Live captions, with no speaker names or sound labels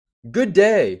Good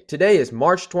day. Today is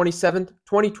March 27th,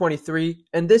 2023,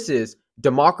 and this is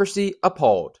Democracy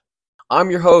Appalled. I'm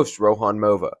your host, Rohan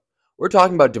Mova. We're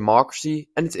talking about democracy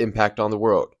and its impact on the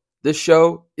world. This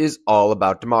show is all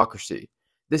about democracy.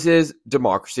 This is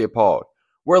Democracy Appalled.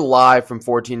 We're live from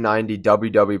 1490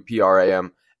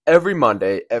 WWPRAM every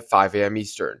Monday at 5 a.m.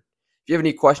 Eastern. If you have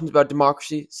any questions about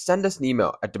democracy, send us an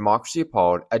email at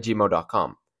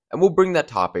democracyappalled@gmail.com, and we'll bring that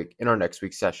topic in our next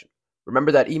week's session.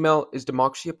 Remember that email is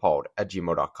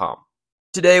democracyappalled@gmail.com.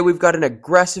 Today we've got an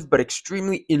aggressive but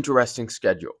extremely interesting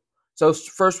schedule. So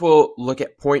first we'll look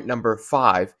at point number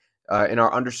 5 in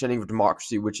our understanding of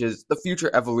democracy, which is the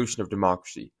future evolution of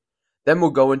democracy. Then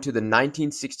we'll go into the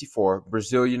 1964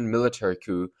 Brazilian military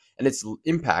coup and its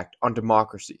impact on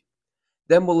democracy.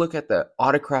 Then we'll look at the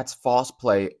Autocrats' false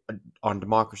play on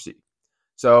democracy.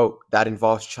 So that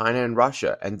involves China and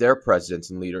Russia and their presidents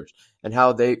and leaders and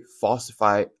how they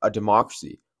falsify a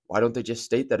democracy. Why don't they just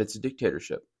state that it's a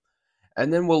dictatorship?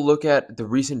 And then we'll look at the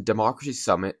recent democracy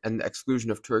summit and the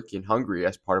exclusion of Turkey and Hungary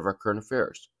as part of our current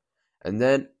affairs. And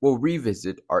then we'll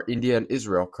revisit our India and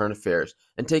Israel current affairs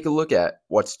and take a look at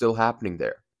what's still happening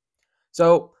there.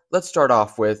 So let's start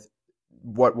off with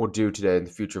what we'll do today in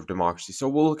the future of democracy. So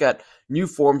we'll look at new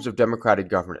forms of democratic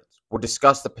governance. We'll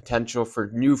discuss the potential for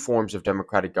new forms of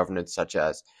democratic governance such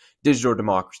as digital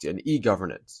democracy and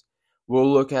e-governance.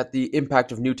 We'll look at the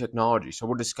impact of new technology. So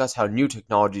we'll discuss how new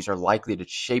technologies are likely to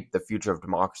shape the future of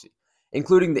democracy,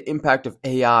 including the impact of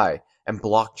AI and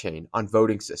blockchain on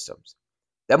voting systems.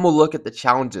 Then we'll look at the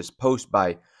challenges posed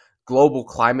by global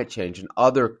climate change and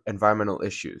other environmental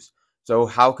issues. So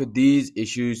how could these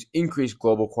issues increase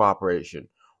global cooperation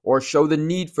or show the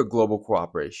need for global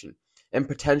cooperation and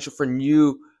potential for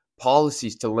new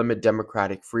policies to limit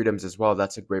democratic freedoms as well?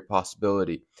 That's a great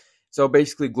possibility. So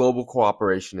basically global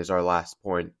cooperation is our last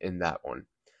point in that one.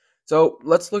 So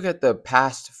let's look at the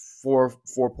past four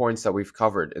points that we've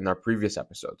covered in our previous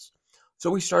episodes. So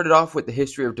we started off with the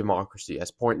history of democracy as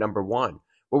point number 1,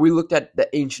 where we looked at the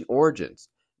ancient origins,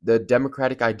 the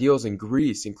democratic ideals in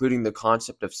Greece, including the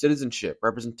concept of citizenship,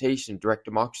 representation, direct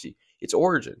democracy, its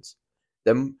origins.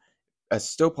 Then, as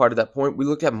still part of that point, we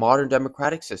looked at modern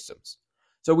democratic systems.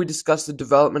 So we discussed the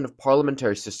development of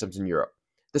parliamentary systems in Europe,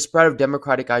 the spread of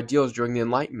democratic ideals during the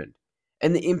Enlightenment,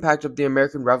 and the impact of the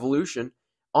American Revolution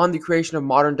on the creation of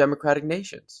modern democratic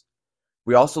nations.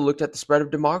 We also looked at the spread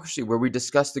of democracy, where we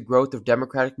discussed the growth of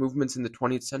democratic movements in the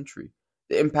 20th century,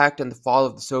 the impact and the fall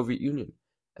of the Soviet Union,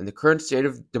 and the current state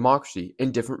of democracy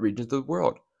in different regions of the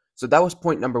world. So that was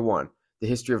point number 1, the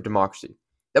history of democracy.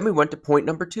 Then we went to point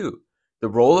number 2, the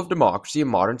role of democracy in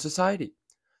modern society.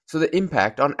 So the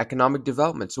impact on economic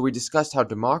development. So we discussed how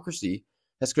democracy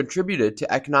has contributed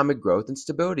to economic growth and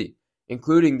stability,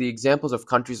 including the examples of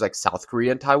countries like South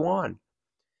Korea and Taiwan.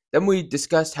 Then we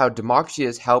discussed how democracy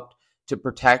has helped to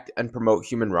protect and promote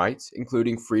human rights,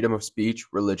 including freedom of speech,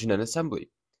 religion, and assembly.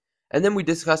 And then we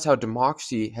discussed how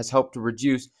democracy has helped to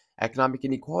reduce economic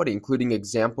inequality, including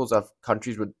examples of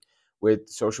countries with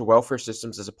social welfare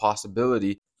systems as a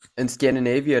possibility, and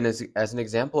Scandinavia as an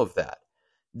example of that.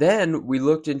 Then we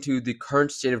looked into the current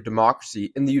state of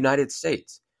democracy in the United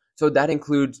States. So that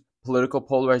includes political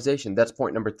polarization. That's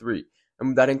point number 3.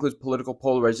 And that includes political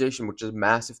polarization, which is a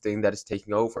massive thing that is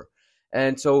taking over.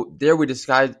 And so there we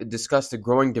discussed the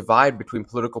growing divide between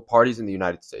political parties in the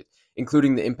United States,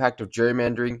 including the impact of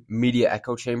gerrymandering, media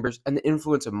echo chambers, and the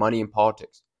influence of money in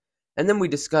politics. And then we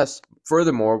discussed,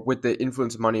 furthermore, with the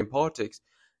influence of money in politics,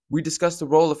 we discussed the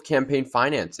role of campaign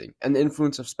financing and the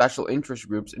influence of special interest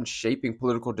groups in shaping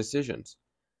political decisions.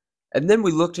 And then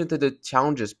we looked into the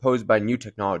challenges posed by new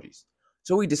technologies.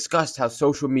 So we discussed how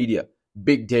social media,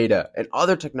 big data, and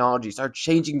other technologies are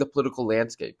changing the political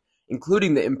landscape,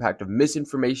 including the impact of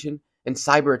misinformation and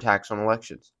cyber attacks on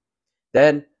elections.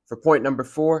 Then, for point number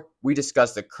 4, we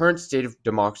discussed the current state of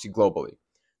democracy globally,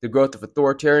 the growth of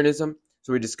authoritarianism.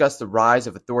 So we discussed the rise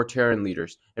of authoritarian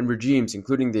leaders and regimes,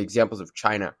 including the examples of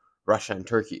China, Russia, and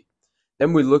Turkey.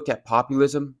 Then we looked at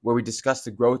populism, where we discussed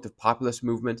the growth of populist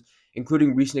movements,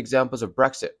 including recent examples of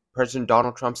Brexit, President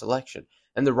Donald Trump's election,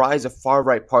 and the rise of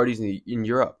far-right parties in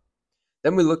Europe.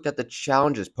 Then we looked at the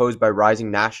challenges posed by rising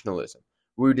nationalism,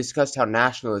 where we discussed how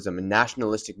nationalism and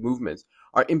nationalistic movements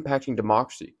are impacting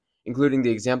democracy, including the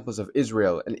examples of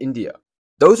Israel and India.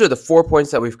 Those are the 4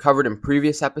 points that we've covered in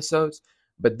previous episodes,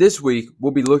 but this week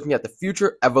we'll be looking at the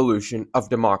future evolution of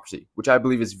democracy, which I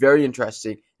believe is very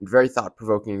interesting and very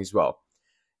thought-provoking as well.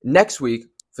 Next week,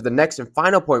 for the next and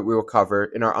final point we will cover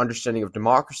in our understanding of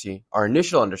democracy, our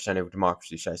initial understanding of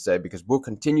democracy, should I say, because we'll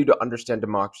continue to understand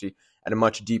democracy at a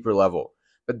much deeper level.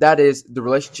 But that is the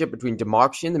relationship between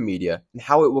democracy and the media and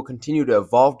how it will continue to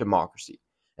evolve democracy.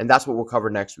 and that's what we'll cover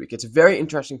next week. It's a very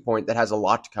interesting point that has a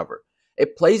lot to cover.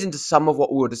 It plays into some of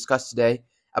what we will discuss today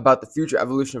about the future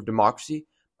evolution of democracy,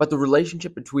 but the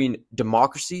relationship between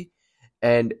democracy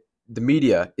and the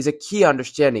media is a key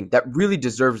understanding that really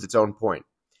deserves its own point.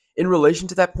 In relation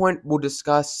to that point, we'll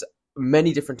discuss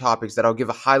many different topics that I'll give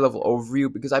a high-level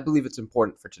overview because I believe it's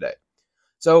important for today.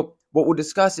 So what we'll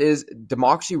discuss is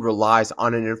democracy relies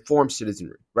on an informed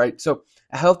citizenry, right? So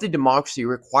a healthy democracy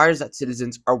requires that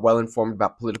citizens are well informed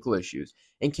about political issues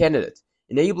and candidates,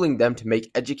 enabling them to make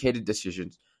educated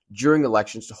decisions during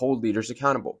elections to hold leaders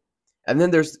accountable. And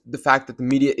then there's the fact that the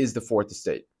media is the fourth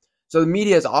estate. So the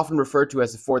media is often referred to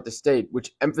as the fourth estate,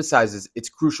 which emphasizes its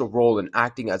crucial role in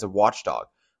acting as a watchdog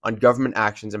on government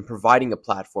actions and providing a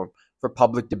platform for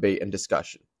public debate and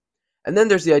discussion. And then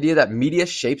there's the idea that media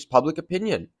shapes public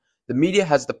opinion. The media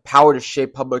has the power to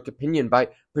shape public opinion by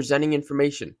presenting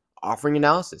information, offering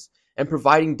analysis, and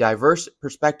providing diverse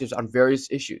perspectives on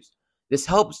various issues. This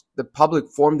helps the public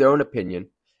form their own opinion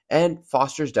and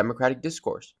fosters democratic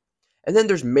discourse. And then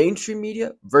there's mainstream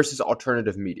media versus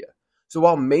alternative media. So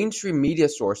while mainstream media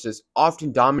sources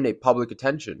often dominate public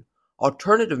attention,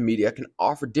 alternative media can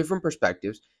offer different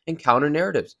perspectives and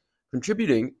counter-narratives,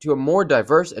 contributing to a more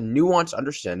diverse and nuanced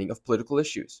understanding of political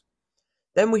issues.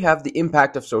 Then we have the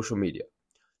impact of social media.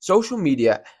 Social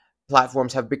media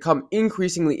platforms have become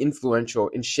increasingly influential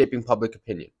in shaping public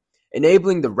opinion,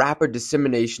 enabling the rapid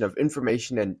dissemination of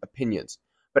information and opinions,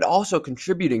 but also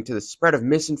contributing to the spread of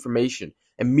misinformation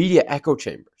and media echo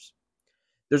chambers.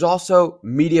 There's also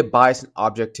media bias and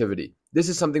objectivity. This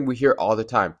is something we hear all the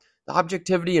time. The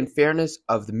objectivity and fairness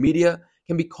of the media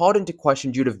can be called into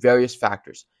question due to various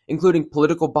factors, including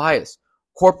political bias,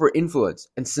 corporate influence,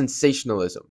 and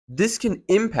sensationalism. This can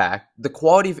impact the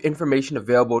quality of information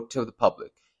available to the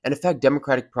public and affect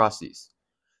democratic processes.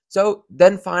 So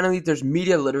then finally, there's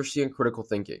media literacy and critical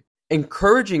thinking.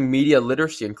 Encouraging media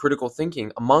literacy and critical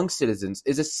thinking among citizens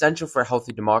is essential for a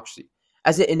healthy democracy,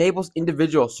 as it enables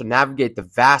individuals to navigate the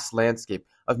vast landscape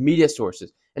of media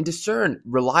sources and discern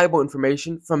reliable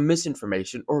information from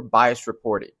misinformation or biased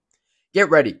reporting. Get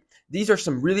ready. These are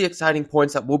some really exciting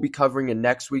points that we'll be covering in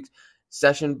next week's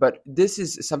session, but this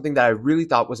is something that I really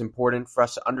thought was important for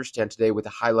us to understand today with a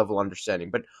high-level understanding.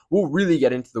 But we'll really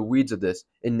get into the weeds of this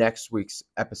in next week's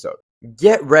episode.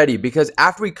 Get ready, because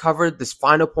after we cover this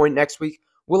final point next week,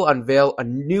 we'll unveil a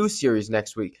new series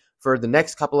next week for the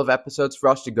next couple of episodes for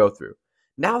us to go through.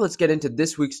 Now let's get into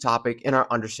this week's topic in our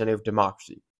understanding of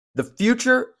democracy. The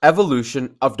future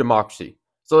evolution of democracy.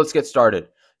 So let's get started.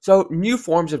 So new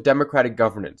forms of democratic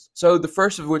governance. So the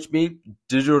first of which being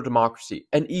digital democracy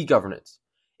and e-governance.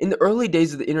 In the early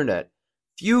days of the internet,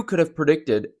 few could have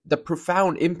predicted the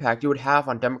profound impact it would have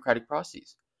on democratic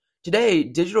processes. Today,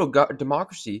 digital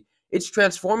democracy, it's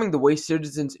transforming the way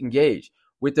citizens engage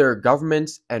with their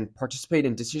governments and participate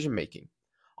in decision making.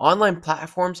 Online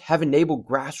platforms have enabled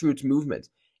grassroots movements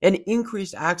and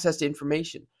increased access to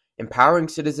information, empowering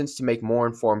citizens to make more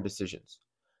informed decisions.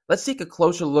 Let's take a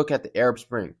closer look at the Arab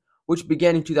Spring, which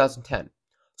began in 2010.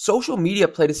 Social media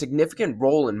played a significant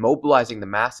role in mobilizing the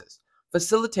masses,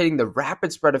 facilitating the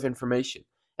rapid spread of information,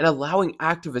 and allowing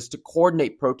activists to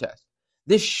coordinate protests.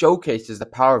 This showcases the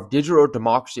power of digital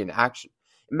democracy in action.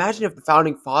 Imagine if the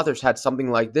Founding Fathers had something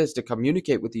like this to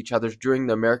communicate with each other during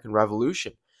the American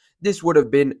Revolution. This would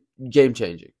have been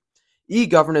game-changing.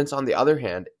 E-governance, on the other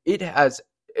hand, it has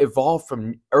evolved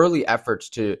from early efforts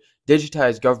to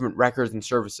digitize government records and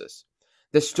services.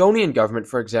 The Estonian government,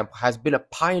 for example, has been a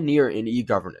pioneer in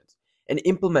e-governance and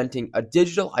implementing a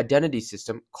digital identity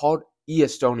system called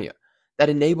e-Estonia that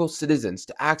enables citizens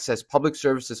to access public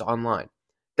services online.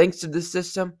 Thanks to this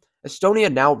system,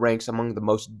 Estonia now ranks among the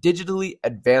most digitally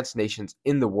advanced nations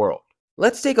in the world.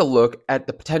 Let's take a look at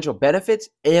the potential benefits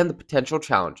and the potential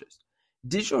challenges.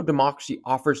 Digital democracy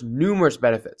offers numerous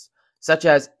benefits, such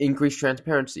as increased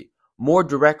transparency, more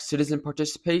direct citizen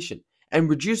participation, and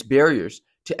reduced barriers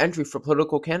to entry for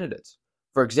political candidates.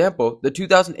 For example, the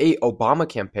 2008 Obama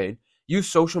campaign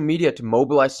used social media to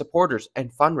mobilize supporters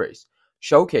and fundraise,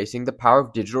 showcasing the power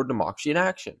of digital democracy in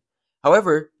action.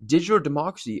 However, digital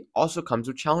democracy also comes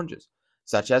with challenges,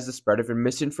 such as the spread of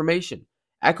misinformation,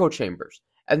 echo chambers,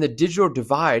 and the digital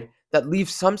divide that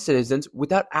leaves some citizens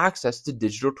without access to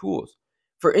digital tools.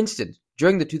 For instance,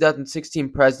 during the 2016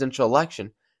 presidential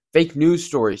election, fake news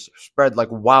stories spread like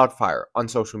wildfire on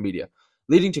social media,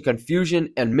 leading to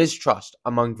confusion and mistrust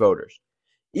among voters.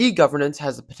 E-governance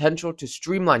has the potential to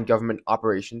streamline government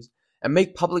operations and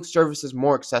make public services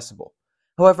more accessible.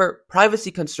 However,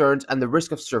 privacy concerns and the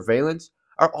risk of surveillance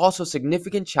are also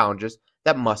significant challenges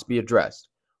that must be addressed.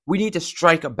 We need to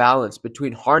strike a balance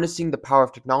between harnessing the power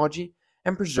of technology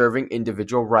and preserving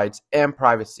individual rights and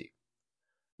privacy.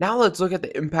 Now let's look at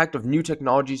the impact of new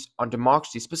technologies on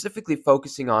democracy, specifically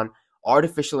focusing on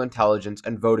artificial intelligence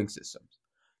and voting systems.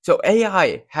 So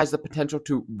AI has the potential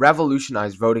to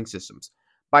revolutionize voting systems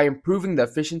by improving the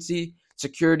efficiency,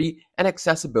 security, and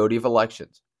accessibility of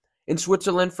elections. In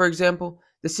Switzerland, for example,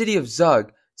 the city of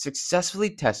Zug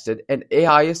successfully tested an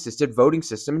AI-assisted voting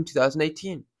system in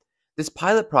 2018. This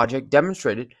pilot project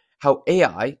demonstrated how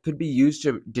AI could be used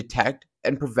to detect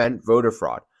and prevent voter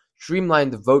fraud, streamline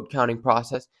the vote counting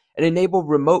process, and enable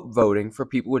remote voting for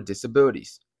people with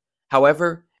disabilities.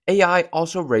 However, AI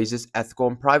also raises ethical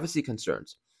and privacy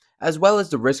concerns, as well as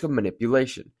the risk of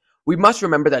manipulation. We must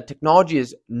remember that technology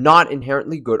is not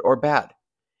inherently good or bad.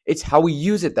 It's how we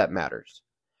use it that matters.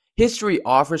 History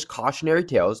offers cautionary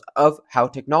tales of how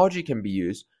technology can be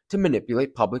used to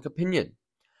manipulate public opinion.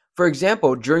 For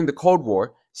example, during the Cold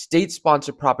War,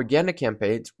 state-sponsored propaganda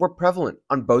campaigns were prevalent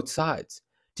on both sides.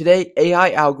 Today,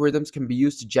 AI algorithms can be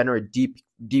used to generate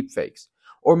deepfakes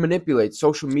or manipulate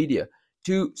social media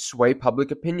to sway public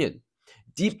opinion.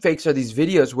 Deepfakes are these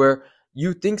videos where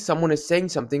you think someone is saying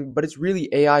something, but it's really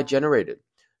AI generated.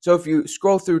 So if you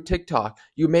scroll through TikTok,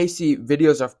 you may see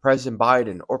videos of President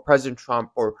Biden or President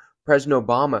Trump or President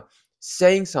Obama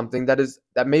saying something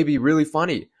that may be really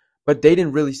funny, but they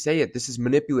didn't really say it. This is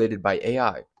manipulated by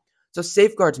AI. So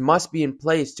safeguards must be in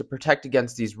place to protect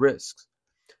against these risks.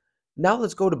 Now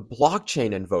let's go to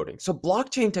blockchain and voting. So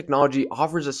blockchain technology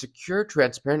offers a secure,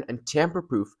 transparent, and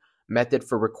tamper-proof method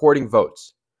for recording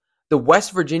votes. The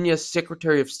West Virginia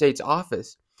Secretary of State's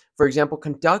office, for example,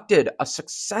 conducted a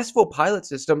successful pilot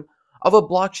system of a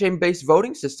blockchain-based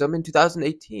voting system in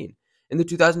 2018. In the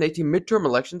 2018 midterm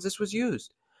elections, this was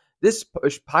used. This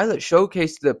pilot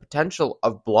showcased the potential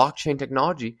of blockchain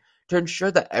technology to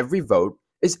ensure that every vote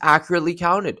is accurately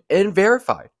counted and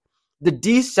verified. The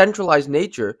decentralized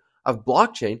nature of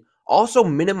blockchain also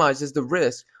minimizes the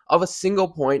risk of a single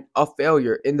point of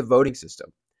failure in the voting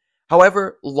system.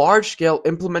 However, large-scale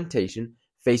implementation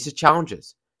faces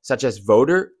challenges, such as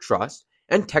voter trust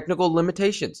and technical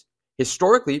limitations.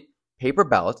 Historically, paper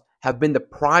ballots have been the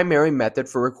primary method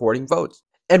for recording votes.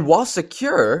 And while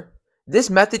secure, this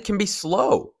method can be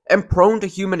slow and prone to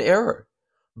human error.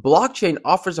 Blockchain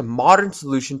offers a modern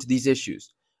solution to these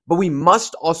issues, but we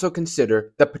must also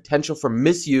consider the potential for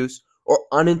misuse or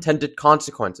unintended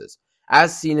consequences,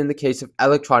 as seen in the case of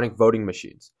electronic voting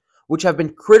machines, which have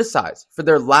been criticized for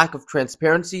their lack of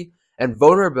transparency and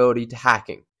vulnerability to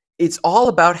hacking. It's all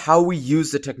about how we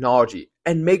use the technology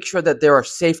and make sure that there are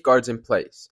safeguards in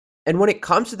place. And when it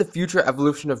comes to the future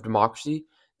evolution of democracy,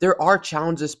 there are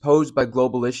challenges posed by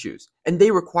global issues, and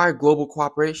they require global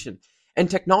cooperation, and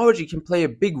technology can play a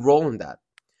big role in that.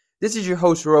 This is your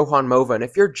host, Rohan Mova, and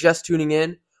if you're just tuning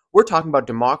in, we're talking about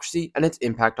democracy and its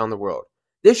impact on the world.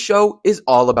 This show is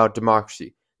all about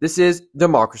democracy. This is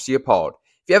Democracy Appalled.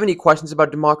 If you have any questions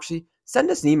about democracy, send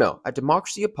us an email at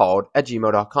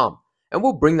democracyappalled@gmail.com, and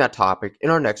we'll bring that topic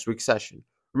in our next week's session.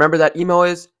 Remember, that email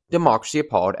is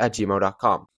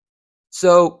democracyappalled@gmail.com.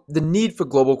 So, the need for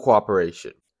global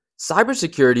cooperation.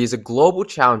 Cybersecurity is a global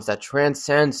challenge that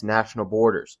transcends national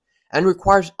borders and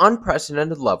requires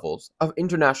unprecedented levels of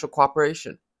international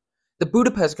cooperation. The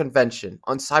Budapest Convention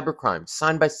on Cybercrime,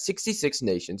 signed by 66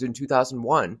 nations in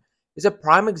 2001, is a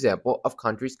prime example of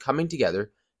countries coming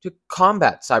together to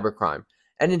combat cybercrime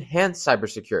and enhance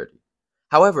cybersecurity.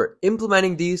 However,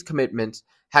 implementing these commitments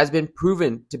has been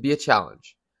proven to be a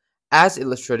challenge, as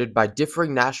illustrated by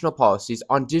differing national policies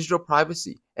on digital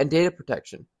privacy and data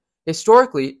protection.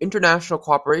 Historically, international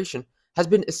cooperation has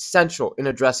been essential in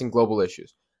addressing global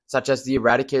issues, such as the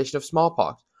eradication of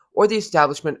smallpox or the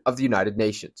establishment of the United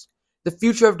Nations. The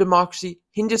future of democracy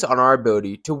hinges on our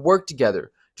ability to work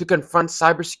together to confront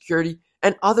cybersecurity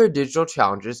and other digital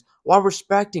challenges while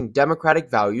respecting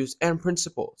democratic values and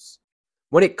principles.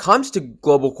 When it comes to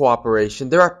global cooperation,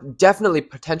 there are definitely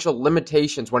potential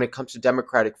limitations when it comes to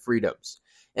democratic freedoms.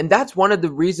 And that's one of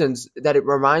the reasons that it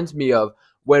reminds me of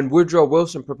when Woodrow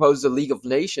Wilson proposed the League of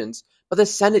Nations, but the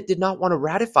Senate did not want to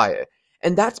ratify it.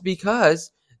 And that's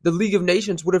because the League of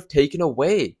Nations would have taken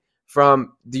away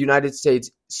from the United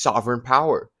States sovereign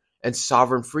power and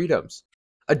sovereign freedoms.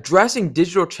 Addressing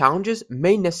digital challenges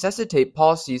may necessitate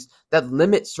policies that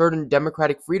limit certain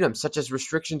democratic freedoms, such as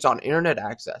restrictions on internet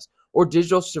access or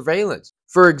digital surveillance.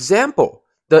 For example,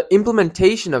 the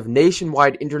implementation of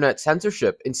nationwide internet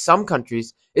censorship in some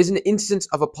countries is an instance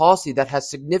of a policy that has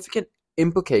significant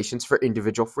implications for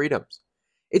individual freedoms.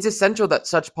 It's essential that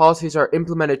such policies are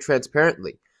implemented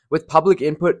transparently, with public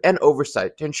input and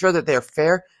oversight to ensure that they are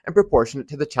fair and proportionate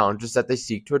to the challenges that they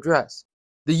seek to address.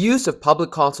 The use of public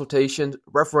consultations,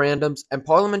 referendums, and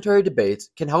parliamentary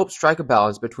debates can help strike a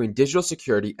balance between digital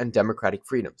security and democratic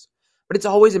freedoms. But it's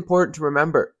always important to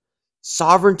remember,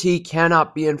 sovereignty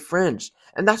cannot be infringed.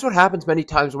 And that's what happens many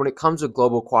times when it comes to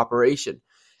global cooperation.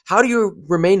 How do you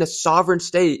remain a sovereign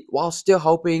state while still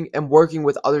helping and working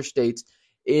with other states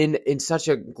in such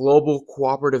a global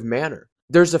cooperative manner?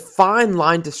 There's a fine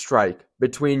line to strike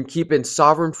between keeping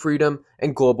sovereign freedom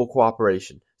and global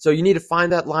cooperation. So you need to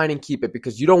find that line and keep it,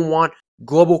 because you don't want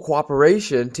global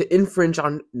cooperation to infringe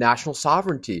on national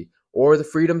sovereignty or the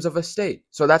freedoms of a state.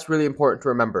 So that's really important to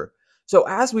remember. So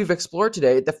as we've explored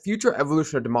today, the future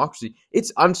evolution of democracy,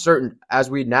 it's uncertain as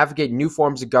we navigate new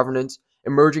forms of governance,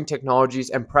 emerging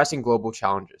technologies, and pressing global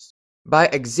challenges. By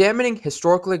examining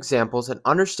historical examples and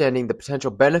understanding the potential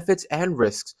benefits and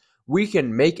risks, we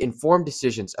can make informed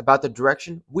decisions about the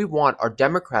direction we want our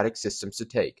democratic systems to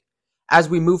take. As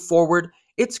we move forward,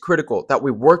 it's critical that we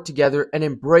work together and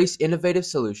embrace innovative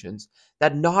solutions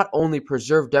that not only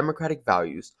preserve democratic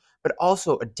values, but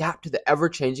also adapt to the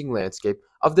ever-changing landscape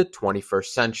of the 21st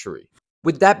century.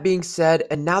 With that being said,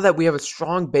 and now that we have a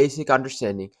strong basic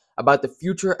understanding about the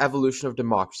future evolution of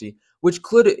democracy, which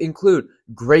could include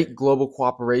great global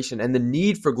cooperation and the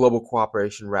need for global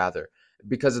cooperation rather,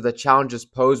 because of the challenges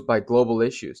posed by global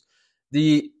issues,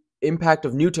 the impact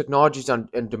of new technologies on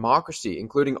democracy,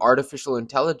 including artificial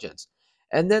intelligence,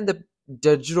 and then the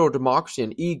digital democracy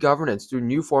and e-governance through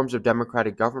new forms of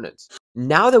democratic governance.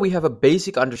 Now that we have a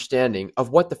basic understanding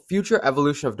of what the future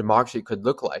evolution of democracy could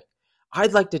look like,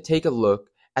 I'd like to take a look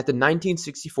at the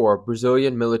 1964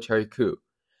 Brazilian military coup.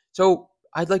 So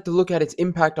I'd like to look at its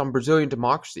impact on Brazilian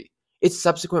democracy, its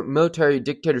subsequent military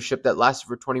dictatorship that lasted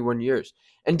for 21 years,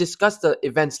 and discuss the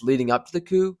events leading up to the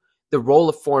coup, the role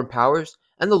of foreign powers,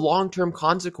 and the long-term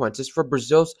consequences for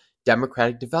Brazil's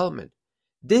democratic development.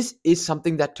 This is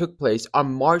something that took place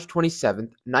on March 27,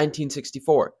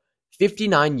 1964,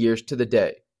 59 years to the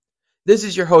day. This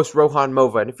is your host, Rohan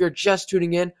Mova, and if you're just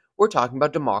tuning in, we're talking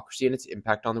about democracy and its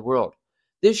impact on the world.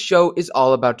 This show is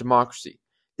all about democracy.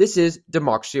 This is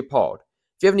Democracy Appalled.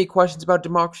 If you have any questions about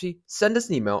democracy, send us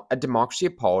an email at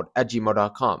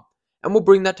democracyappalled@gmail.com, and we'll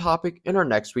bring that topic in our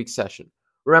next week's session.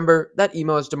 Remember, that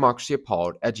email is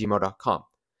democracyappalled@gmail.com.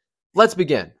 Let's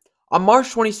begin. On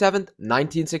March 27,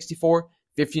 1964,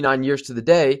 59 years to the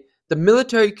day, the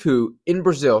military coup in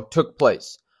Brazil took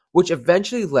place, which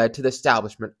eventually led to the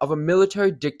establishment of a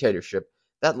military dictatorship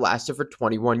that lasted for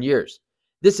 21 years.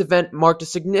 This event marked a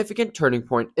significant turning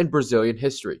point in Brazilian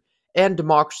history and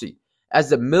democracy, as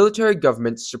the military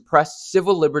government suppressed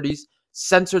civil liberties,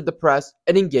 censored the press,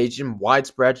 and engaged in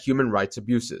widespread human rights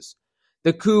abuses.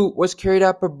 The coup was carried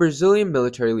out by Brazilian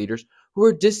military leaders who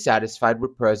were dissatisfied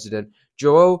with President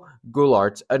João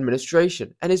Goulart's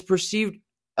administration and his perceived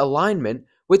alignment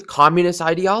with communist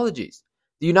ideologies.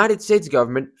 The United States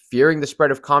government, fearing the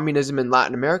spread of communism in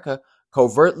Latin America,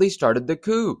 covertly started the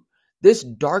coup. This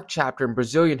dark chapter in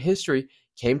Brazilian history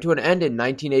came to an end in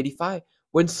 1985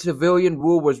 when civilian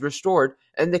rule was restored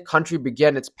and the country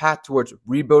began its path towards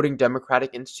rebuilding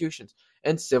democratic institutions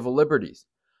and civil liberties.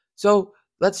 So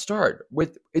let's start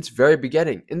with its very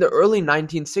beginning. In the early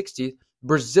 1960s,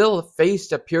 Brazil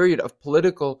faced a period of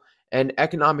political and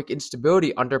economic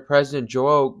instability under President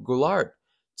João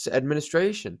Goulart's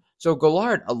administration. So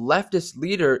Goulart, a leftist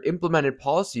leader, implemented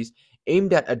policies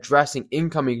aimed at addressing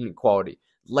income inequality,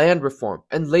 land reform,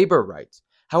 and labor rights.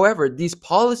 However, these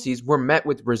policies were met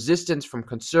with resistance from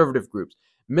conservative groups,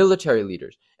 military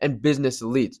leaders, and business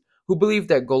elites who believed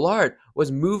that Goulart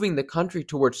was moving the country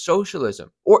towards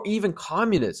socialism or even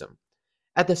communism.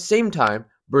 At the same time,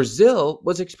 Brazil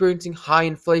was experiencing high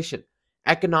inflation,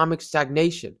 economic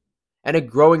stagnation, and a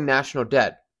growing national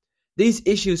debt. These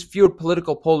issues fueled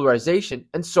political polarization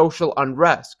and social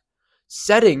unrest,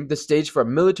 setting the stage for a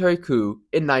military coup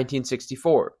in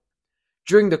 1964.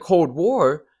 During the Cold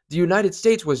War, the United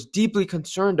States was deeply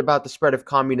concerned about the spread of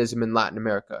communism in Latin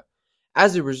America.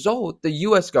 As a result, the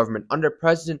U.S. government under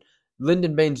President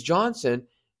Lyndon Baines Johnson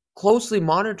closely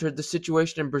monitored the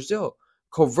situation in Brazil,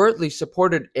 covertly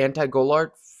supported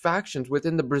anti-Goulart factions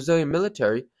within the Brazilian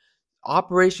military.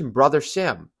 Operation Brother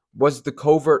Sam was the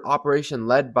covert operation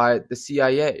led by the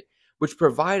CIA, which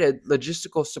provided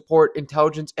logistical support,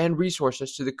 intelligence, and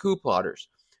resources to the coup plotters,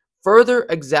 further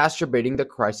exacerbating the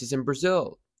crisis in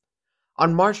Brazil.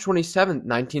 On March 27,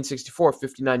 1964,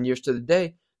 59 years to the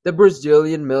day, the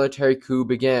Brazilian military coup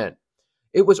began.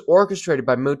 It was orchestrated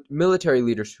by military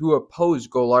leaders who opposed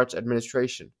Goulart's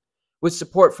administration. With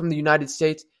support from the United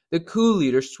States, the coup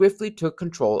leaders swiftly took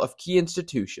control of key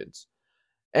institutions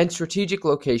and strategic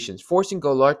locations, forcing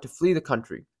Goulart to flee the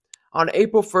country. On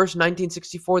April 1,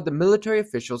 1964, the military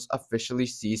officials officially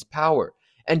seized power,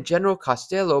 and General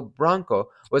Castelo Branco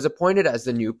was appointed as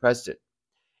the new president.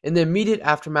 In the immediate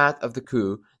aftermath of the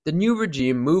coup, the new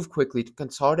regime moved quickly to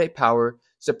consolidate power,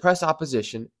 suppress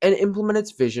opposition, and implement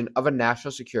its vision of a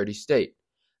national security state.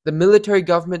 The military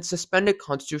government suspended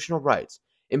constitutional rights,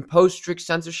 imposed strict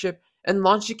censorship, and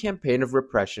launched a campaign of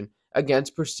repression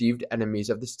against perceived enemies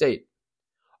of the state.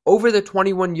 Over the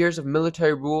 21 years of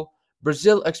military rule,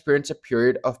 Brazil experienced a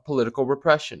period of political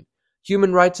repression,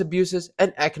 human rights abuses,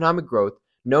 and economic growth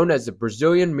known as the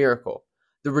Brazilian miracle.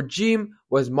 The regime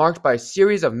was marked by a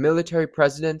series of military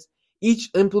presidents, each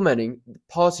implementing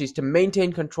policies to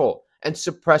maintain control and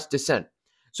suppress dissent.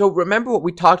 So remember what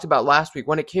we talked about last week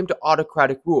when it came to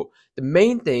autocratic rule. The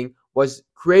main thing was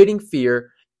creating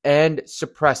fear and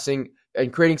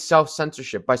creating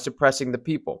self-censorship by suppressing the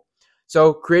people.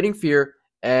 So creating fear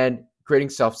and creating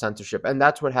self-censorship. And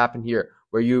that's what happened here,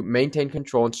 where you maintain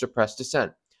control and suppress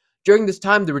dissent. During this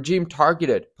time, the regime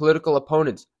targeted political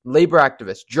opponents, labor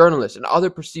activists, journalists, and other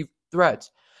perceived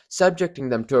threats, subjecting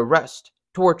them to arrest,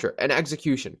 torture, and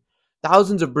execution.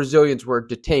 Thousands of Brazilians were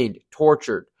detained,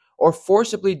 tortured, or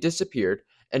forcibly disappeared,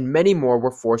 and many more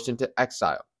were forced into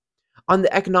exile. On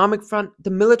the economic front,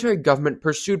 the military government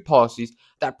pursued policies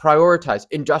that prioritized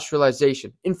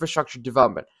industrialization, infrastructure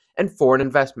development, and foreign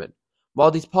investment. While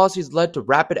these policies led to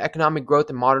rapid economic growth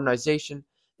and modernization,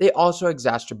 they also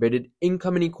exacerbated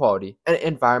income inequality and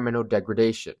environmental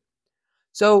degradation.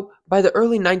 So, by the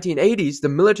early 1980s, the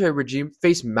military regime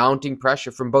faced mounting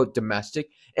pressure from both domestic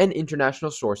and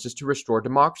international sources to restore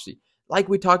democracy. Like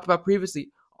we talked about previously,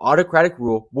 autocratic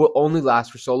rule will only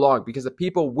last for so long because the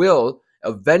people will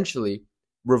eventually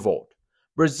revolt.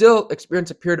 Brazil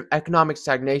experienced a period of economic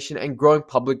stagnation and growing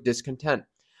public discontent,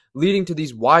 leading to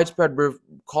these widespread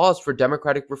calls for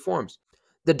democratic reforms.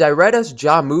 The Direitas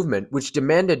Já movement, which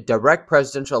demanded direct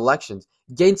presidential elections,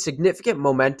 gained significant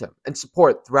momentum and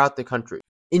support throughout the country.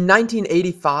 In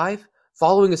 1985,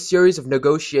 following a series of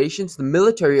negotiations, the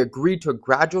military agreed to a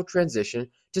gradual transition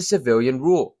to civilian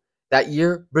rule. That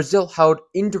year, Brazil held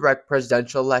indirect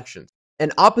presidential elections.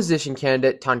 An opposition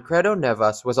candidate, Tancredo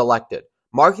Neves, was elected,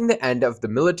 marking the end of the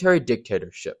military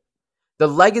dictatorship. The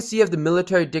legacy of the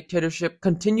military dictatorship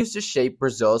continues to shape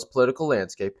Brazil's political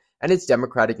landscape and its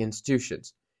democratic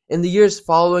institutions. In the years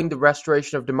following the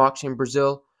restoration of democracy in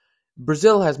Brazil,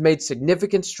 Brazil has made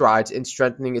significant strides in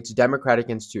strengthening its democratic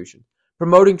institutions,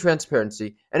 promoting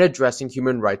transparency, and addressing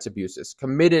human rights abuses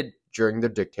committed during the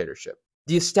dictatorship.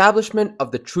 The establishment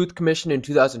of the Truth Commission in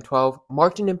 2012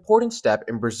 marked an important step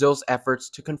in Brazil's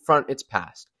efforts to confront its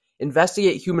past,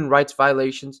 investigate human rights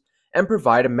violations, and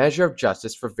provide a measure of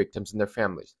justice for victims and their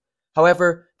families.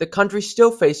 However, the country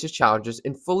still faces challenges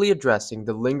in fully addressing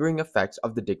the lingering effects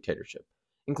of the dictatorship,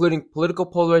 including political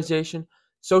polarization,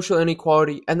 social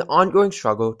inequality, and the ongoing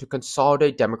struggle to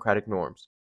consolidate democratic norms.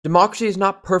 Democracy is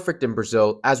not perfect in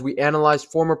Brazil, as we analyzed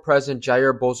former President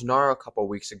Jair Bolsonaro a couple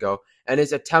weeks ago and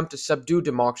his attempt to subdue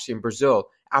democracy in Brazil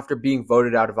after being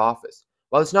voted out of office.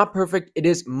 While it's not perfect, it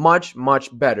is much, much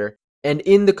better and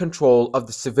in the control of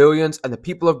the civilians and the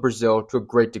people of Brazil to a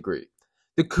great degree.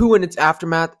 The coup and its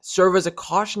aftermath serve as a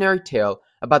cautionary tale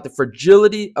about the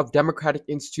fragility of democratic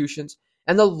institutions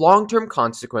and the long-term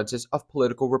consequences of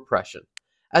political repression.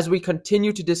 As we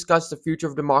continue to discuss the future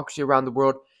of democracy around the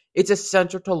world, it's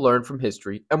essential to learn from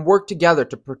history and work together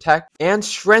to protect and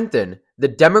strengthen the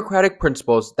democratic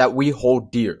principles that we hold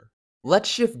dear. Let's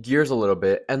shift gears a little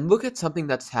bit and look at something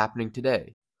that's happening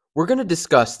today. We're going to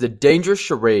discuss the dangerous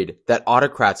charade that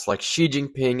autocrats like Xi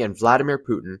Jinping and Vladimir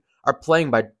Putin are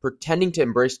playing by pretending to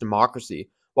embrace democracy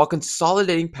while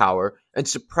consolidating power and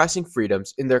suppressing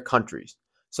freedoms in their countries.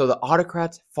 So the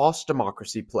autocrats' false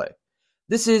democracy play.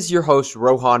 This is your host,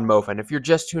 Rohan Mofa, and if you're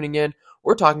just tuning in,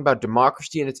 we're talking about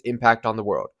democracy and its impact on the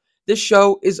world. This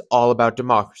show is all about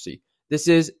democracy. This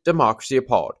is Democracy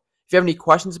Appalled. If you have any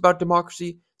questions about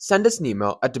democracy, send us an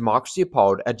email at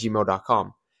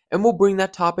democracyappalled@gmail.com, and we'll bring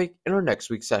that topic in our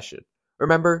next week's session.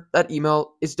 Remember, that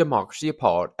email is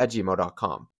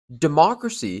democracyappalled@gmail.com.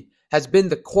 Democracy has been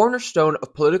the cornerstone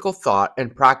of political thought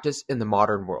and practice in the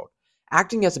modern world,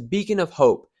 acting as a beacon of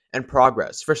hope and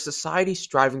progress for society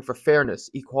striving for fairness,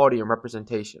 equality, and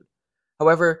representation.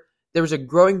 However, there is a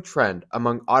growing trend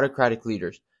among autocratic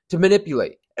leaders to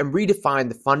manipulate and redefine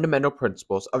the fundamental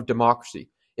principles of democracy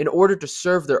in order to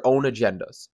serve their own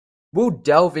agendas. We'll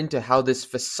delve into how this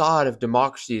facade of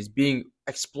democracy is being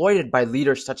exploited by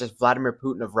leaders such as Vladimir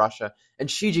Putin of Russia and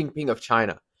Xi Jinping of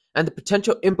China, and the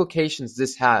potential implications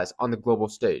this has on the global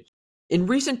stage. In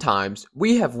recent times,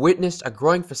 we have witnessed a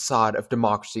growing facade of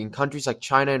democracy in countries like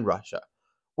China and Russia,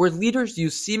 where leaders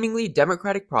use seemingly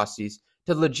democratic processes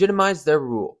to legitimize their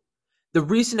rule. The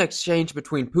recent exchange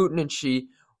between Putin and Xi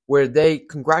where they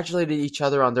congratulated each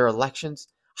other on their elections,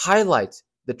 highlights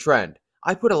the trend.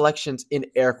 I put elections in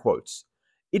air quotes.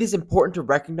 It is important to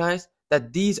recognize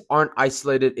that these aren't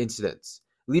isolated incidents.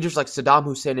 Leaders like Saddam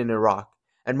Hussein in Iraq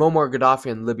and Muammar Gaddafi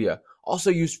in Libya also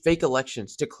used fake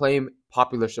elections to claim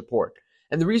popular support.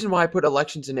 And the reason why I put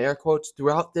elections in air quotes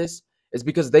throughout this is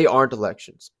because they aren't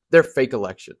elections. They're fake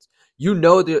elections. You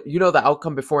know the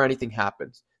outcome before anything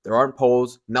happens. There aren't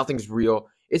polls, nothing's real.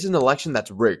 It's an election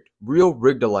that's rigged, real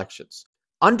rigged elections.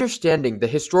 Understanding the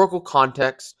historical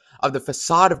context of the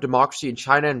facade of democracy in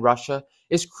China and Russia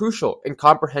is crucial in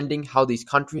comprehending how these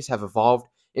countries have evolved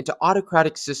into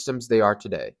autocratic systems they are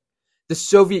today. The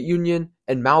Soviet Union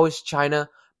and Maoist China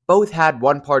both had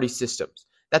one-party systems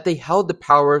that they held the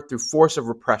power through force of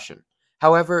repression.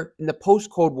 However, in the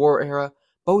post-Cold War era,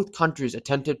 both countries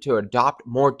attempted to adopt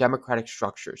more democratic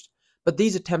structures, but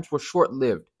these attempts were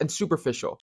short-lived and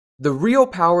superficial. The real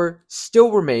power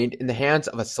still remained in the hands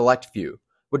of a select few,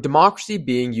 with democracy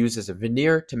being used as a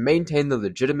veneer to maintain the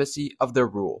legitimacy of their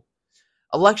rule.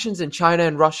 Elections in China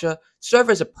and Russia serve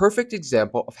as a perfect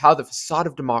example of how the facade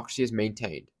of democracy is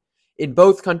maintained. In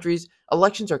both countries,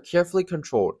 elections are carefully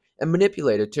controlled and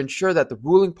manipulated to ensure that the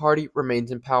ruling party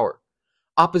remains in power.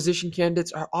 Opposition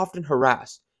candidates are often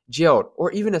harassed, jailed,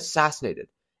 or even assassinated,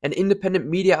 and independent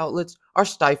media outlets are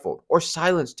stifled or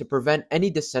silenced to prevent any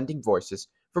dissenting voices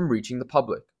from reaching the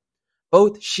public.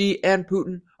 Both Xi and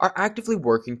Putin are actively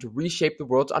working to reshape the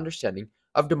world's understanding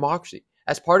of democracy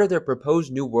as part of their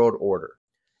proposed New World Order.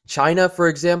 China, for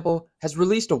example, has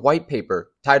released a white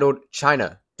paper titled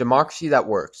China, Democracy That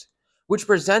Works, which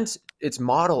presents its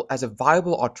model as a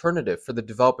viable alternative for the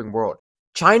developing world.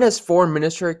 China's Foreign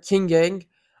Minister Qin Gang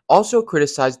also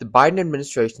criticized the Biden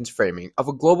administration's framing of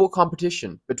a global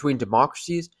competition between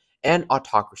democracies and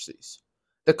autocracies.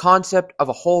 The concept of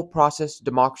a whole process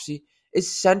democracy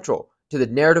is central to the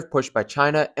narrative pushed by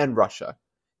China and Russia.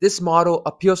 This model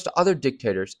appeals to other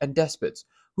dictators and despots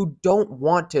who don't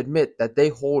want to admit that they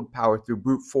hold power through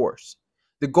brute force.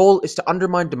 The goal is to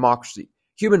undermine democracy,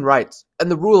 human rights, and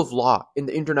the rule of law in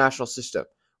the international system,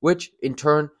 which, in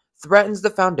turn, threatens the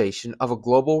foundation of a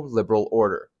global liberal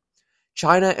order.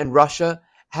 China and Russia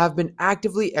have been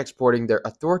actively exporting their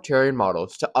authoritarian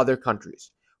models to other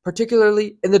countries,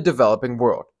 particularly in the developing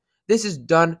world. This is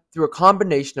done through a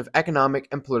combination of economic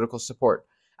and political support,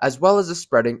 as well as the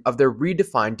spreading of their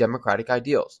redefined democratic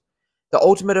ideals. The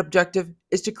ultimate objective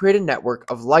is to create a network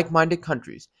of like-minded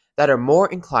countries that are more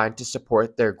inclined to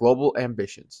support their global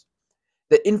ambitions.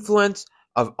 The influence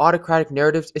of autocratic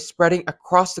narratives is spreading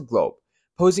across the globe,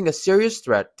 posing a serious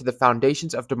threat to the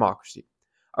foundations of democracy.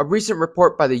 A recent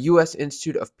report by the U.S.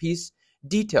 Institute of Peace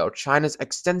detailed China's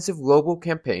extensive global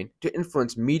campaign to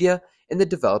influence media in the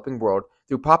developing world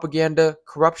through propaganda,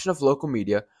 corruption of local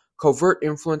media, covert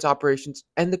influence operations,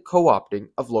 and the co-opting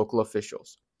of local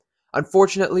officials.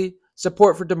 Unfortunately,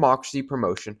 support for democracy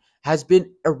promotion has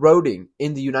been eroding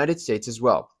in the United States as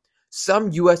well.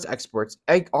 Some U.S. experts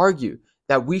argue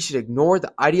that we should ignore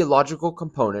the ideological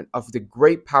component of the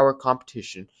great power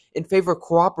competition in favor of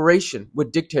cooperation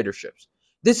with dictatorships.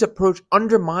 This approach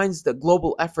undermines the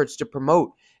global efforts to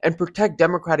promote and protect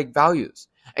democratic values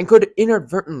and could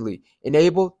inadvertently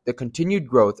enable the continued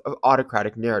growth of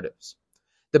autocratic narratives.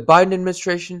 The Biden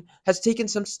administration has taken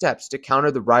some steps to counter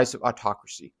the rise of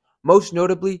autocracy, most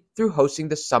notably through hosting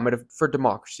the Summit for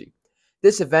Democracy.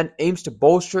 This event aims to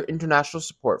bolster international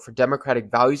support for democratic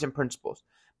values and principles,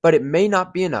 but it may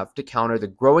not be enough to counter the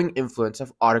growing influence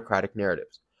of autocratic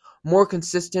narratives. More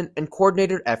consistent and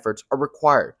coordinated efforts are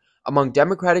required among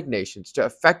democratic nations to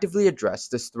effectively address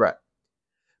this threat.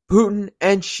 Putin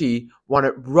and Xi want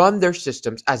to run their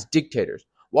systems as dictators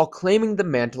while claiming the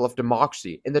mantle of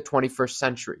democracy in the 21st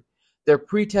century. Their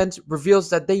pretense reveals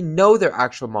that they know their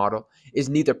actual model is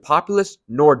neither populist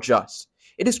nor just.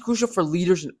 It is crucial for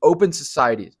leaders in open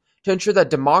societies to ensure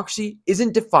that democracy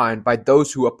isn't defined by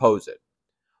those who oppose it.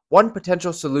 One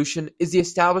potential solution is the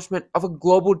establishment of a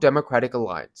global democratic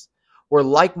alliance, where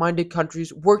like-minded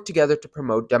countries work together to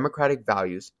promote democratic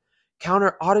values,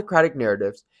 counter autocratic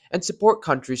narratives, and support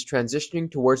countries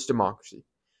transitioning towards democracy.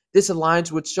 This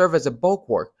alliance would serve as a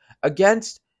bulwark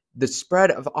against the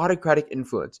spread of autocratic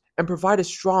influence and provide a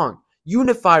strong,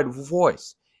 unified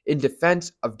voice in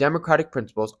defense of democratic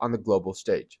principles on the global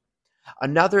stage.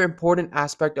 Another important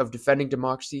aspect of defending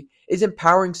democracy is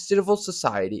empowering civil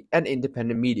society and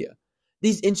independent media.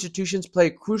 These institutions play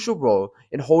a crucial role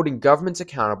in holding governments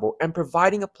accountable and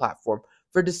providing a platform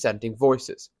for dissenting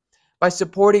voices. By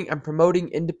supporting and promoting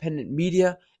independent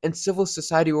media and civil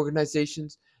society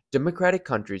organizations, democratic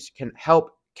countries can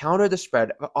help counter the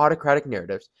spread of autocratic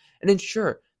narratives and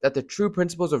ensure that the true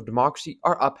principles of democracy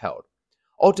are upheld.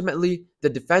 Ultimately, the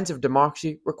defense of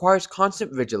democracy requires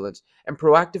constant vigilance and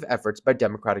proactive efforts by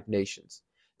democratic nations.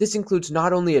 This includes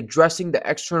not only addressing the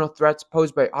external threats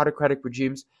posed by autocratic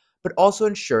regimes, but also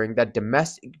ensuring that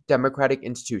domestic democratic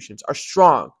institutions are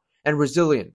strong and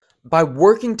resilient. By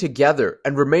working together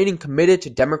and remaining committed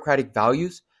to democratic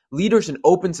values, leaders in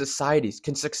open societies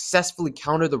can successfully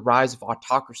counter the rise of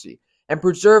autocracy and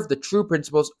preserve the true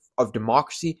principles of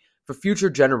democracy for future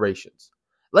generations.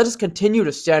 Let us continue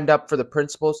to stand up for the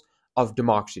principles of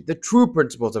democracy, the true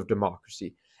principles of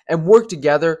democracy, and work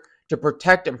together to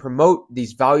protect and promote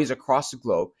these values across the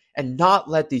globe and not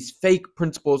let these fake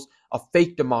principles of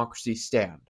fake democracy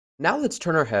stand. Now let's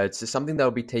turn our heads to something that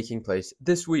will be taking place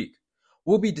this week.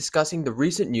 We'll be discussing the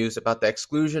recent news about the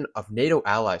exclusion of NATO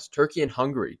allies Turkey and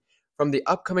Hungary from the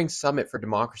upcoming Summit for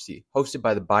Democracy hosted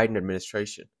by the Biden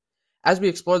administration. As we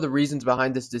explore the reasons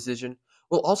behind this decision,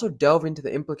 we'll also delve into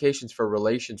the implications for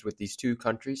relations with these two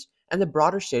countries and the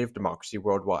broader state of democracy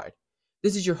worldwide.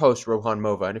 This is your host, Rohan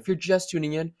Mova, and if you're just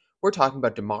tuning in, we're talking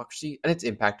about democracy and its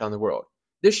impact on the world.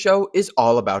 This show is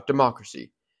all about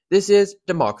democracy. This is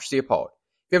Democracy Appalled.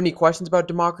 If you have any questions about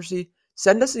democracy,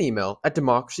 send us an email at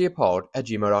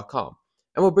democracyappalled@gmail.com,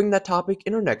 and we'll bring that topic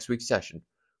in our next week's session.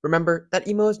 Remember, that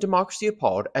email is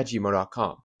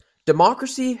democracyappalled@gmail.com.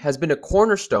 Democracy has been a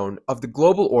cornerstone of the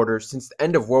global order since the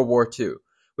end of World War II,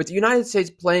 with the United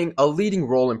States playing a leading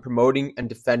role in promoting and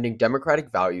defending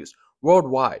democratic values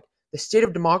worldwide. The state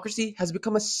of democracy has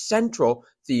become a central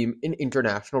theme in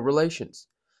international relations.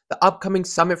 The upcoming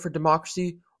Summit for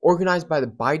Democracy, organized by the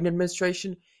Biden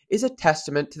administration, is a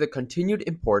testament to the continued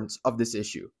importance of this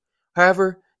issue.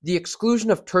 However, the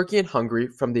exclusion of Turkey and Hungary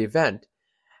from the event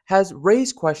has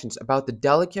raised questions about the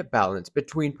delicate balance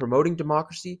between promoting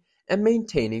democracy and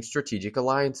maintaining strategic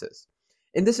alliances.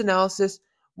 In this analysis,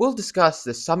 we'll discuss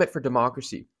the Summit for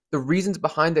Democracy, the reasons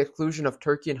behind the exclusion of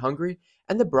Turkey and Hungary,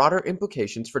 and the broader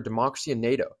implications for democracy and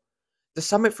NATO. The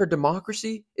Summit for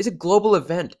Democracy is a global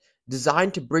event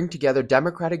designed to bring together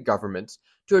democratic governments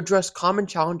to address common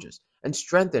challenges and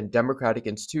strengthen democratic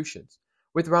institutions.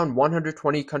 With around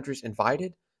 120 countries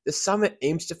invited, the summit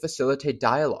aims to facilitate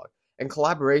dialogue and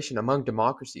collaboration among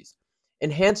democracies,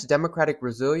 enhance democratic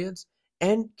resilience,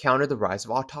 and counter the rise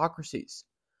of autocracies.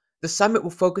 The summit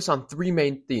will focus on three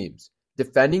main themes: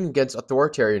 defending against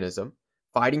authoritarianism,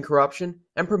 fighting corruption,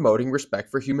 and promoting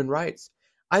respect for human rights.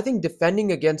 I think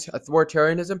defending against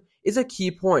authoritarianism is a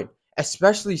key point,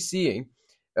 especially seeing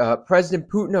President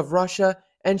Putin of Russia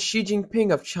and Xi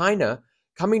Jinping of China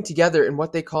coming together in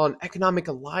what they call an economic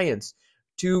alliance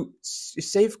to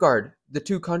safeguard the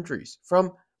two countries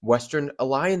from Western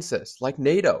alliances like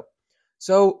NATO.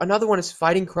 So another one is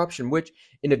fighting corruption, which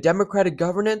in a democratic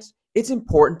governance, it's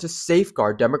important to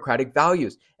safeguard democratic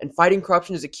values. And fighting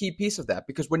corruption is a key piece of that,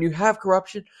 because when you have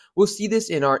corruption, we'll see this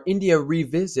in our India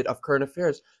revisit of current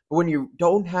affairs. But when you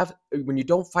don't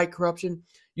fight corruption,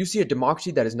 you see a democracy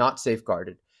that is not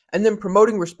safeguarded. And then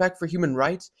promoting respect for human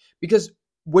rights, because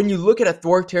when you look at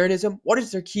authoritarianism, what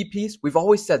is their key piece? We've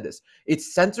always said this.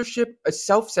 It's censorship,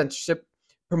 self-censorship,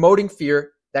 promoting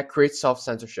fear that creates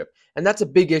self-censorship. And that's a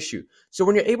big issue. So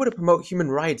when you're able to promote human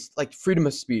rights like freedom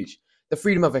of speech, the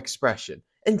freedom of expression,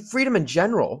 and freedom in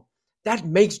general, that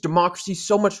makes democracy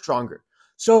so much stronger.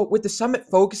 So with the summit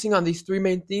focusing on these three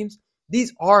main themes,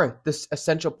 these are the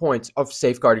essential points of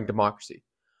safeguarding democracy.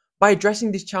 By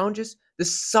addressing these challenges, the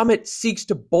summit seeks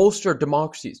to bolster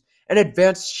democracies and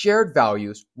advance shared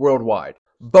values worldwide.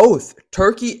 Both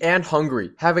Turkey and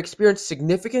Hungary have experienced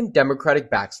significant democratic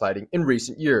backsliding in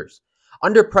recent years.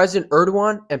 Under President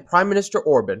Erdogan and Prime Minister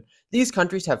Orban, these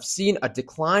countries have seen a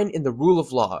decline in the rule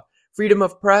of law, freedom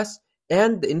of press,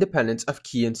 and the independence of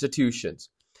key institutions.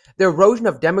 The erosion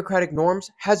of democratic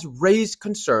norms has raised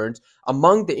concerns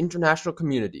among the international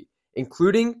community,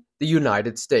 including the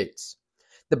United States.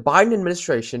 The Biden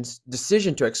administration's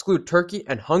decision to exclude Turkey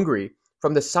and Hungary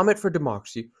from the Summit for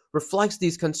Democracy reflects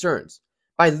these concerns.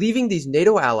 By leaving these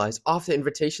NATO allies off the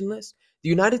invitation list, the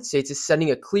United States is sending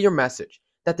a clear message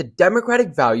that the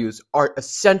democratic values are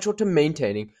essential to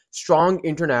maintaining strong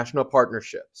international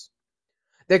partnerships.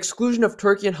 The exclusion of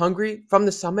Turkey and Hungary from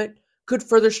the summit could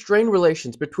further strain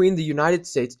relations between the United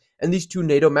States and these two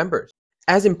NATO members.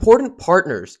 As important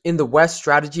partners in the West's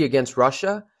strategy against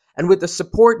Russia, and with the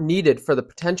support needed for the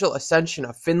potential ascension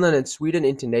of Finland and Sweden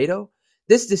into NATO,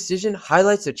 this decision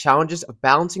highlights the challenges of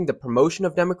balancing the promotion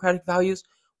of democratic values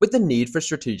with the need for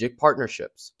strategic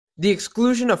partnerships. The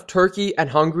exclusion of Turkey and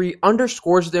Hungary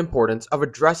underscores the importance of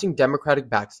addressing democratic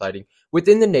backsliding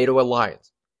within the NATO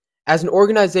alliance. As an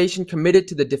organization committed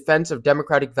to the defense of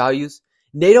democratic values,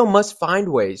 NATO must find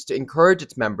ways to encourage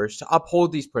its members to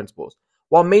uphold these principles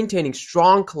while maintaining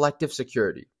strong collective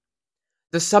security.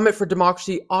 The Summit for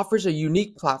Democracy offers a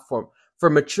unique platform for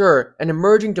mature and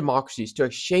emerging democracies to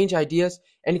exchange ideas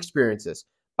and experiences.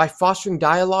 By fostering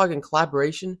dialogue and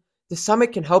collaboration, the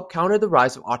summit can help counter the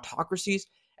rise of autocracies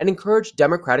and encourage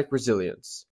democratic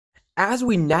resilience. As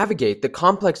we navigate the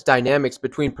complex dynamics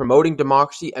between promoting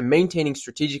democracy and maintaining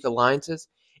strategic alliances,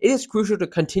 it is crucial to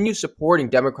continue supporting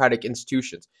democratic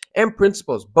institutions and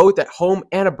principles both at home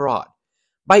and abroad.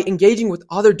 By engaging with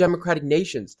other democratic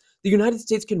nations, the United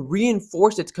States can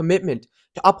reinforce its commitment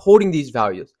to upholding these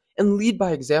values and lead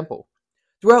by example.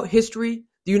 Throughout history,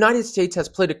 the United States has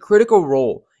played a critical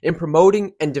role in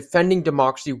promoting and defending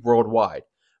democracy worldwide.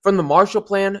 From the Marshall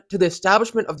Plan to the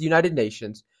establishment of the United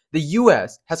Nations, the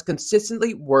U.S. has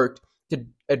consistently worked to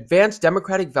advance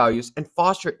democratic values and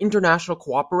foster international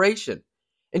cooperation.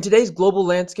 In today's global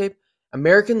landscape,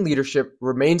 American leadership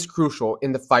remains crucial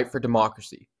in the fight for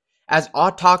democracy. As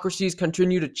autocracies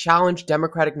continue to challenge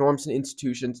democratic norms and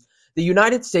institutions, the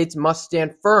United States must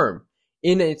stand firm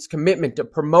in its commitment to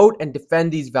promote and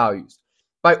defend these values.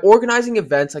 By organizing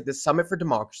events like the Summit for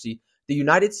Democracy, the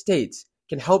United States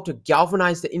can help to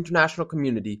galvanize the international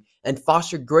community and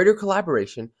foster greater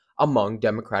collaboration among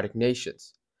democratic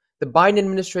nations. The Biden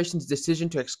administration's decision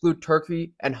to exclude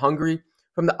Turkey and Hungary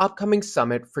from the upcoming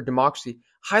Summit for Democracy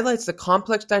highlights the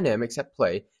complex dynamics at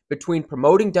play between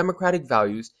promoting democratic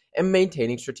values and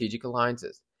maintaining strategic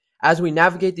alliances. As we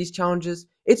navigate these challenges,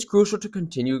 it's crucial to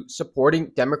continue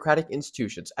supporting democratic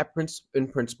institutions in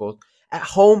principles at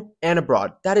home and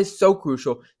abroad. That is so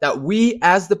crucial that we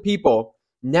as the people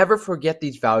never forget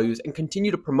these values and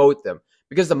continue to promote them,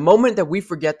 because the moment that we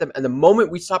forget them and the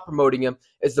moment we stop promoting them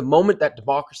is the moment that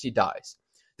democracy dies.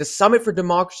 The Summit for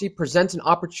Democracy presents an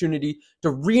opportunity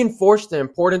to reinforce the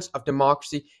importance of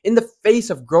democracy in the face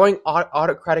of growing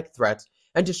autocratic threats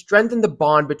and to strengthen the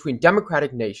bond between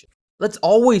democratic nations. Let's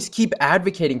always keep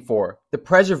advocating for the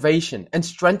preservation and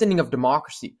strengthening of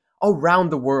democracy around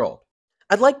the world.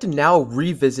 I'd like to now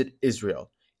revisit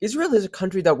Israel. Israel is a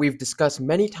country that we've discussed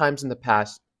many times in the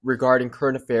past regarding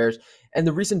current affairs and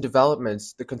the recent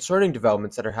developments, the concerning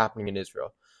developments that are happening in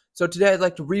Israel. So today I'd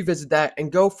like to revisit that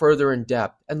and go further in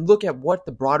depth and look at what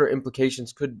the broader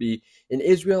implications could be in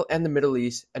Israel and the Middle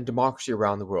East and democracy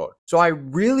around the world. So I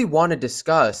really want to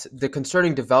discuss the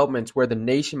concerning developments where the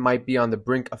nation might be on the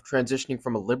brink of transitioning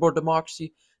from a liberal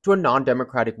democracy to a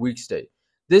non-democratic weak state.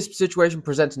 This situation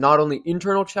presents not only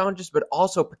internal challenges but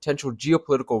also potential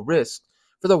geopolitical risks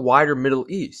for the wider Middle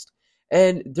East.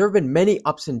 And there have been many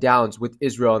ups and downs with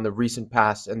Israel in the recent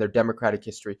past and their democratic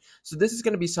history. So this is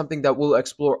going to be something that will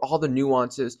explore all the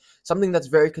nuances, something that's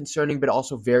very concerning but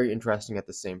also very interesting at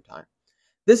the same time.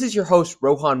 This is your host,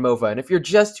 Rohan Mova, and if you're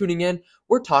just tuning in,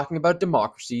 we're talking about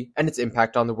democracy and its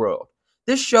impact on the world.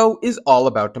 This show is all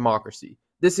about democracy.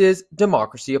 This is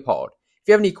Democracy Appalled. If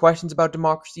you have any questions about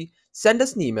democracy, send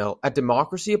us an email at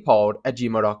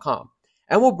democracyappalled@gmail.com,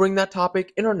 and we'll bring that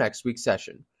topic in our next week's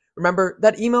session. Remember,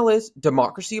 that email is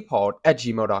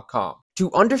democracyappalled@gmail.com.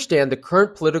 To understand the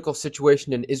current political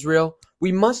situation in Israel,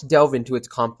 we must delve into its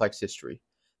complex history.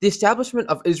 The establishment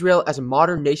of Israel as a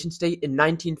modern nation-state in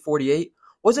 1948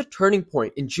 was a turning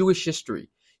point in Jewish history,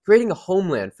 creating a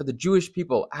homeland for the Jewish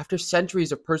people after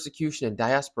centuries of persecution and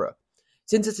diaspora.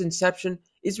 Since its inception,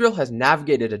 Israel has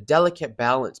navigated a delicate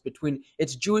balance between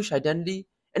its Jewish identity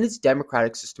and its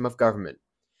democratic system of government.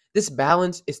 This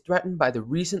balance is threatened by the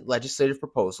recent legislative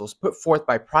proposals put forth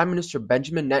by Prime Minister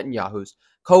Benjamin Netanyahu's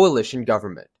coalition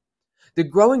government. The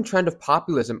growing trend of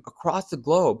populism across the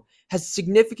globe has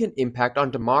significant impact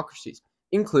on democracies,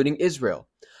 including Israel.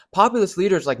 Populist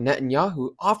leaders like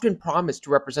Netanyahu often promise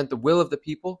to represent the will of the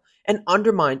people and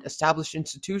undermine established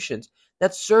institutions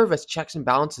that serve as checks and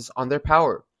balances on their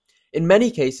power. In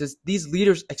many cases, these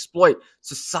leaders exploit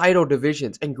societal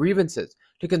divisions and grievances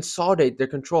to consolidate their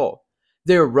control.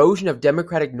 The erosion of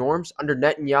democratic norms under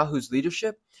Netanyahu's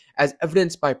leadership, as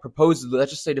evidenced by proposed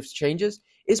legislative changes,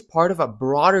 is part of a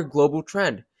broader global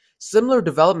trend. Similar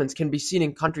developments can be seen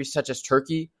in countries such as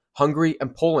Turkey, Hungary,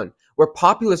 and Poland, where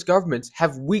populist governments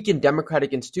have weakened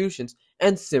democratic institutions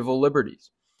and civil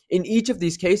liberties. In each of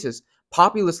these cases,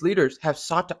 populist leaders have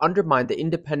sought to undermine the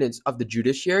independence of the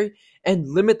judiciary and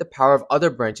limit the power of other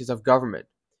branches of government.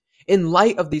 In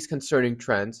light of these concerning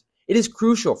trends, it is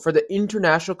crucial for the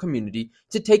international community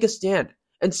to take a stand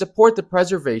and support the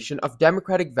preservation of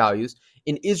democratic values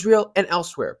in Israel and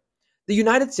elsewhere. The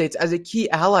United States, as a key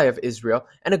ally of Israel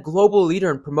and a global leader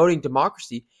in promoting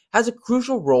democracy, has a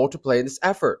crucial role to play in this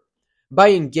effort.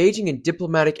 By engaging in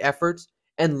diplomatic efforts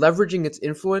and leveraging its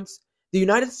influence, the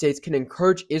United States can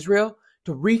encourage Israel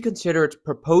to reconsider its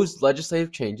proposed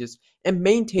legislative changes and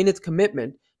maintain its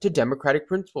commitment to democratic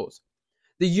principles.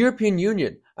 The European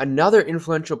Union, another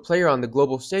influential player on the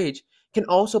global stage, can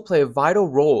also play a vital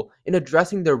role in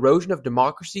addressing the erosion of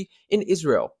democracy in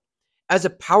Israel. As a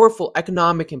powerful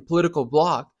economic and political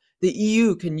bloc, the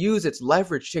EU can use its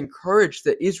leverage to encourage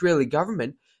the Israeli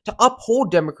government to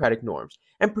uphold democratic norms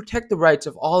and protect the rights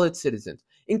of all its citizens,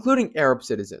 including Arab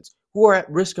citizens, who are at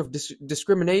risk of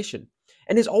discrimination.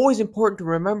 And it's always important to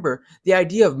remember the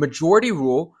idea of majority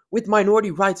rule with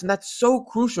minority rights, and that's so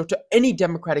crucial to any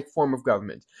democratic form of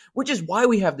government, which is why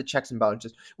we have the checks and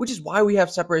balances, which is why we have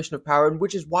separation of power, and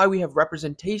which is why we have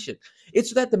representation. It's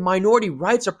so that the minority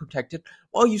rights are protected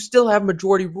while you still have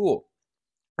majority rule.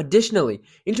 Additionally,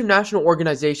 international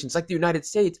organizations like the United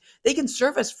States, they can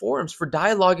serve as forums for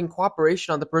dialogue and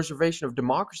cooperation on the preservation of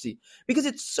democracy, because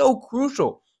it's so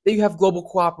crucial that you have global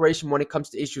cooperation when it comes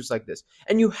to issues like this,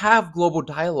 and you have global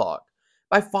dialogue.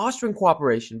 By fostering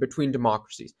cooperation between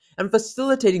democracies and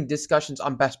facilitating discussions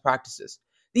on best practices,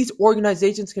 these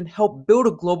organizations can help build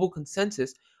a global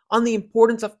consensus on the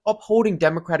importance of upholding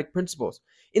democratic principles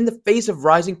in the face of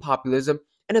rising populism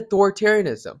and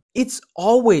authoritarianism. It's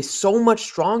always so much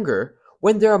stronger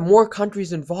when there are more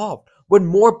countries involved, when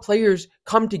more players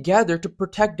come together to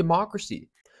protect democracy,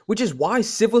 which is why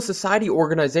civil society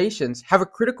organizations have a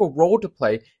critical role to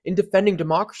play in defending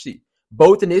democracy,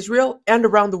 both in Israel and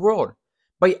around the world.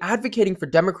 By advocating for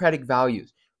democratic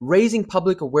values, raising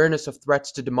public awareness of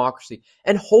threats to democracy,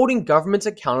 and holding governments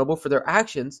accountable for their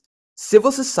actions,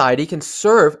 civil society can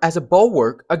serve as a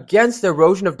bulwark against the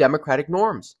erosion of democratic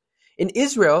norms. In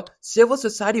Israel, civil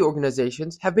society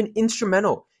organizations have been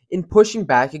instrumental in pushing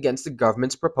back against the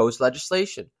government's proposed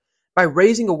legislation. By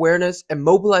raising awareness and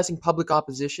mobilizing public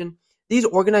opposition, these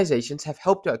organizations have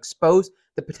helped to expose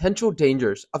the potential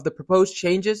dangers of the proposed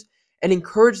changes and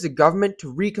encourage the government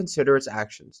to reconsider its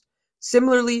actions.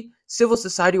 Similarly, civil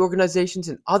society organizations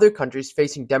in other countries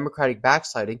facing democratic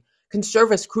backsliding can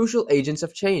serve as crucial agents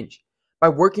of change. By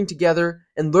working together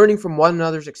and learning from one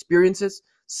another's experiences,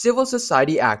 civil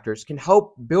society actors can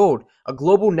help build a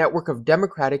global network of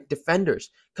democratic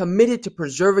defenders committed to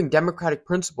preserving democratic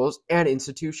principles and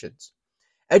institutions.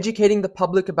 Educating the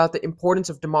public about the importance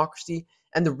of democracy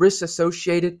and the risks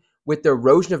associated with the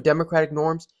erosion of democratic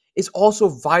norms is also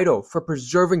vital for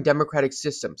preserving democratic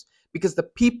systems, because the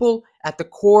people at the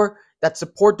core that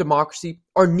support democracy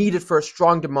are needed for a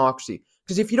strong democracy.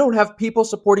 Because if you don't have people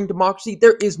supporting democracy,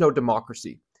 there is no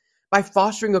democracy. By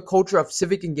fostering a culture of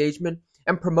civic engagement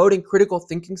and promoting critical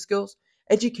thinking skills,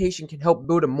 education can help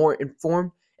build a more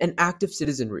informed and active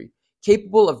citizenry,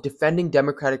 capable of defending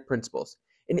democratic principles.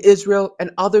 In Israel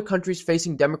and other countries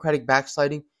facing democratic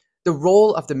backsliding, the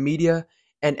role of the media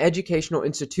and educational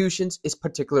institutions is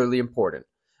particularly important.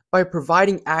 By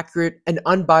providing accurate and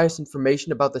unbiased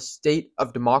information about the state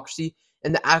of democracy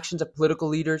and the actions of political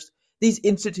leaders, these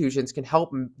institutions can help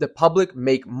the public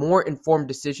make more informed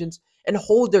decisions and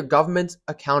hold their governments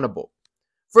accountable.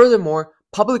 Furthermore,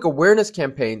 public awareness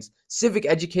campaigns, civic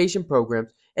education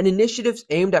programs, and initiatives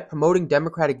aimed at promoting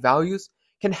democratic values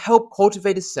can help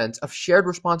cultivate a sense of shared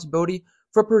responsibility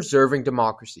for preserving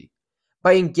democracy.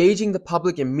 By engaging the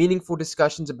public in meaningful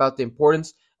discussions about the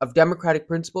importance of democratic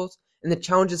principles and the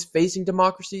challenges facing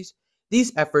democracies,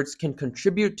 these efforts can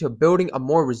contribute to building a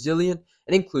more resilient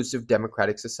and inclusive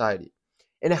democratic society.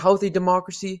 In a healthy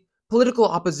democracy, political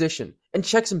opposition and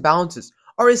checks and balances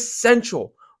are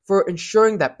essential for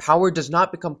ensuring that power does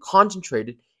not become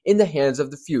concentrated in the hands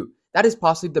of the few. That is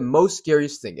possibly the most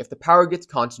scariest thing, if the power gets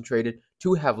concentrated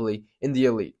too heavily in the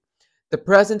elite. The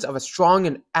presence of a strong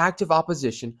and active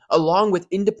opposition, along with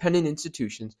independent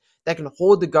institutions that can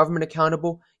hold the government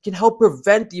accountable, can help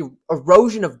prevent the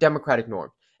erosion of democratic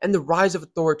norms and the rise of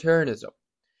authoritarianism.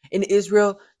 In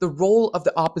Israel, the role of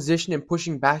the opposition in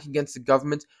pushing back against the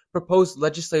government's proposed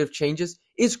legislative changes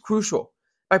is crucial.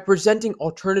 By presenting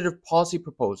alternative policy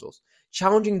proposals,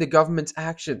 challenging the government's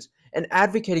actions, and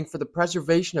advocating for the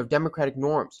preservation of democratic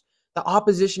norms, the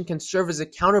opposition can serve as a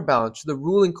counterbalance to the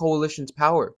ruling coalition's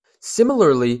power.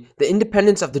 Similarly, the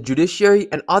independence of the judiciary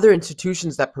and other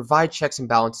institutions that provide checks and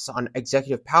balances on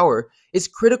executive power is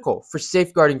critical for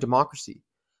safeguarding democracy.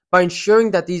 By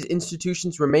ensuring that these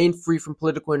institutions remain free from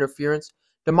political interference,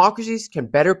 democracies can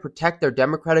better protect their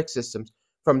democratic systems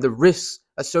from the risks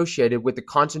associated with the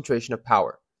concentration of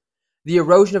power. The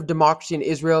erosion of democracy in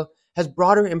Israel has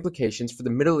broader implications for the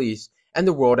Middle East and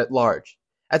the world at large.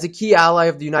 As a key ally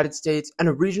of the United States and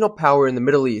a regional power in the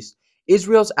Middle East,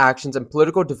 Israel's actions and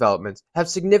political developments have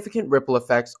significant ripple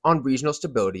effects on regional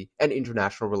stability and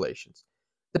international relations.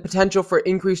 The potential for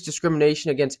increased discrimination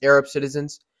against Arab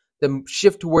citizens, the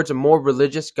shift towards a more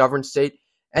religious governed state,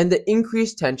 and the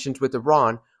increased tensions with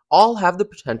Iran all have the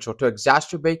potential to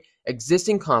exacerbate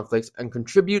existing conflicts and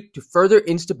contribute to further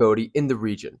instability in the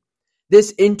region.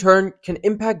 This, in turn, can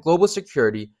impact global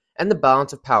security and the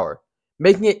balance of power,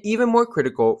 making it even more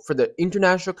critical for the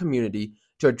international community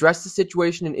to address the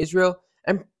situation in Israel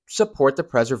and support the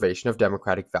preservation of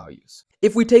democratic values.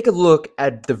 If we take a look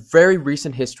at the very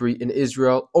recent history in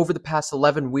Israel, over the past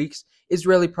 11 weeks,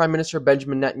 Israeli Prime Minister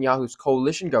Benjamin Netanyahu's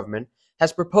coalition government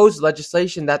has proposed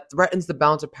legislation that threatens the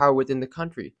balance of power within the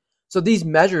country. So these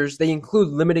measures, they include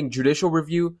limiting judicial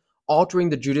review, altering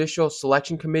the Judicial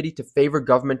Selection Committee to favor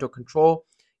governmental control,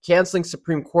 canceling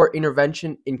Supreme Court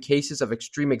intervention in cases of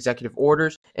extreme executive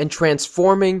orders, and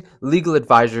transforming legal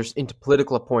advisors into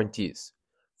political appointees.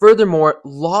 Furthermore,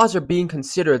 laws are being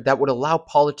considered that would allow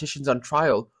politicians on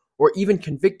trial, or even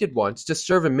convicted ones, to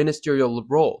serve in ministerial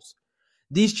roles.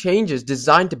 These changes,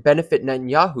 designed to benefit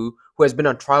Netanyahu, who has been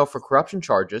on trial for corruption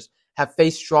charges, have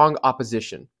faced strong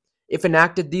opposition. If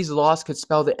enacted, these laws could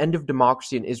spell the end of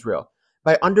democracy in Israel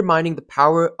by undermining the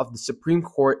power of the Supreme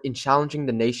Court in challenging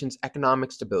the nation's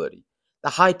economic stability.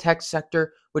 The high-tech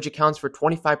sector, which accounts for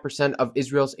 25% of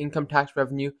Israel's income tax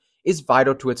revenue, is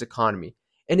vital to its economy,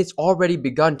 and it's already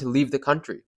begun to leave the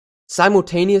country.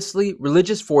 Simultaneously,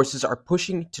 religious forces are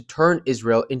pushing to turn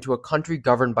Israel into a country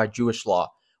governed by Jewish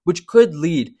law, which could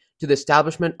lead to the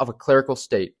establishment of a clerical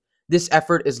state. This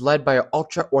effort is led by an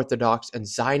ultra-Orthodox and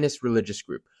Zionist religious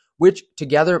group, which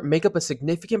together make up a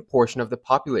significant portion of the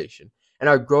population and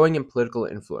are growing in political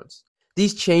influence.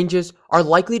 These changes are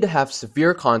likely to have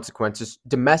severe consequences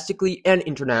domestically and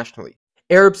internationally.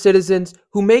 Arab citizens,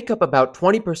 who make up about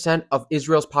 20% of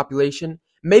Israel's population,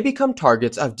 may become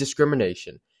targets of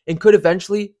discrimination and could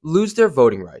eventually lose their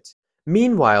voting rights.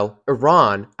 Meanwhile,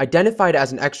 Iran, identified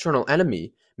as an external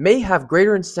enemy, may have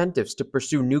greater incentives to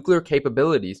pursue nuclear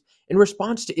capabilities in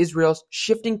response to Israel's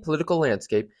shifting political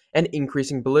landscape and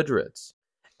increasing belligerence.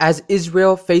 As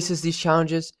Israel faces these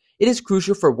challenges, it is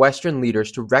crucial for Western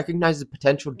leaders to recognize the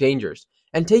potential dangers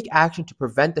and take action to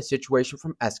prevent the situation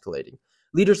from escalating.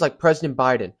 Leaders like President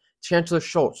Biden, Chancellor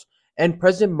Scholz, and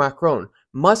President Macron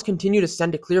must continue to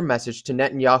send a clear message to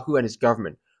Netanyahu and his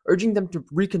government, urging them to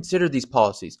reconsider these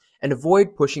policies and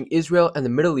avoid pushing Israel and the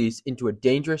Middle East into a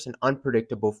dangerous and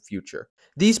unpredictable future.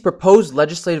 These proposed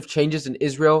legislative changes in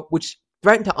Israel, which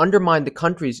threaten to undermine the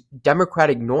country's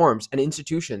democratic norms and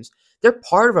institutions, they're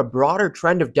part of a broader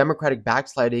trend of democratic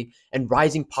backsliding and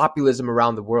rising populism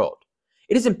around the world.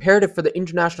 It is imperative for the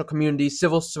international community,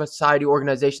 civil society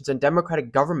organizations, and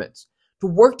democratic governments to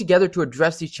work together to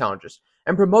address these challenges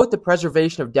and promote the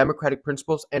preservation of democratic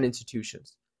principles and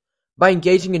institutions. By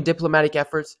engaging in diplomatic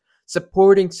efforts,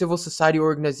 supporting civil society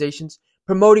organizations,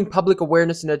 promoting public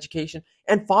awareness and education,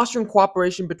 and fostering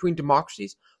cooperation between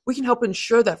democracies, we can help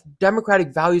ensure that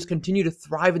democratic values continue to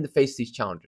thrive in the face of these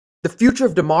challenges. The future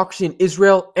of democracy in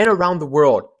Israel and around the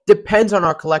world depends on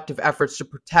our collective efforts to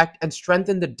protect and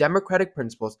strengthen the democratic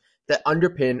principles that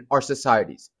underpin our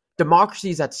societies. Democracy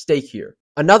is at stake here.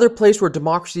 Another place where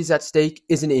democracy is at stake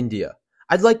is in India.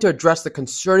 I'd like to address the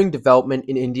concerning development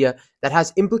in India that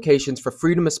has implications for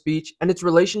freedom of speech and its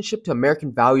relationship to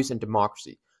American values and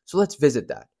democracy. So let's visit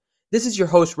that. This is your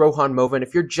host, Rohan Mova, and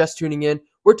if you're just tuning in,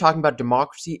 we're talking about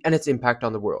democracy and its impact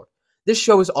on the world. This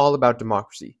show is all about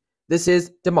democracy. This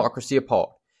is Democracy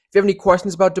Appalled. If you have any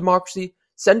questions about democracy,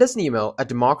 send us an email at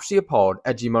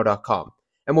democracyappalled@gmail.com,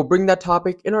 and we'll bring that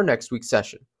topic in our next week's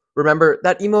session. Remember,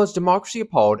 that email is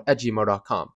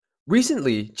democracyappalled@gmail.com.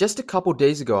 Recently, just a couple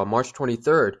days ago on March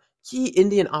 23rd, key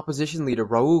Indian opposition leader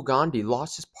Rahul Gandhi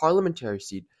lost his parliamentary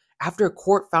seat after a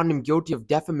court found him guilty of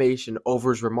defamation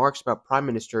over his remarks about Prime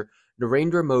Minister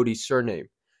Narendra Modi's surname.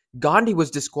 Gandhi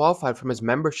was disqualified from his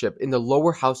membership in the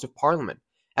lower house of parliament,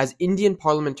 as Indian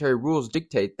parliamentary rules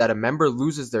dictate that a member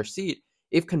loses their seat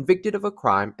if convicted of a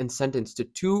crime and sentenced to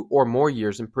 2 or more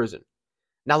years in prison.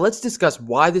 Now let's discuss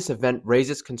why this event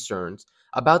raises concerns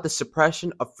about the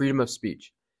suppression of freedom of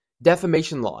speech.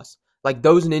 Defamation laws, like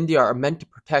those in India, are meant to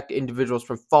protect individuals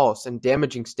from false and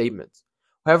damaging statements.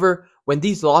 However, when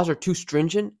these laws are too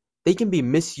stringent, they can be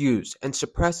misused and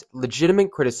suppress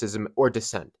legitimate criticism or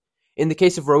dissent. In the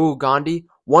case of Rahul Gandhi,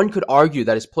 one could argue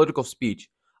that his political speech,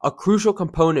 a crucial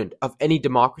component of any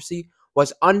democracy,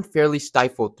 was unfairly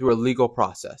stifled through a legal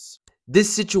process.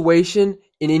 This situation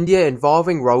in India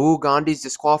involving Rahul Gandhi's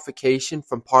disqualification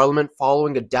from parliament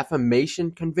following a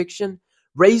defamation conviction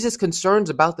raises concerns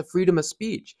about the freedom of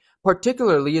speech,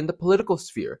 particularly in the political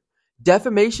sphere.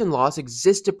 Defamation laws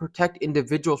exist to protect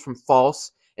individuals from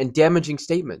false and damaging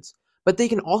statements, but they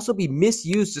can also be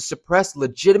misused to suppress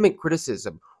legitimate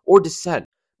criticism or dissent,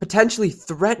 potentially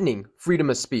threatening freedom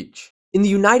of speech. In the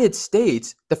United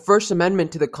States, the First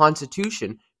Amendment to the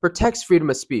Constitution protects freedom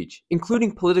of speech,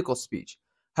 including political speech.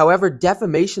 However,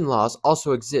 defamation laws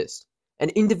also exist,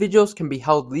 and individuals can be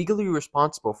held legally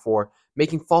responsible for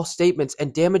making false statements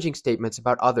and damaging statements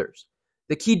about others.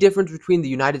 The key difference between the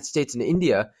United States and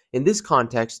India in this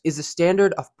context is the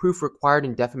standard of proof required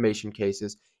in defamation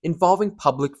cases involving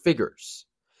public figures.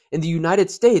 In the United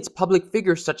States, public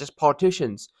figures such as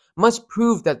politicians must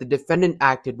prove that the defendant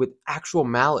acted with actual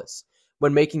malice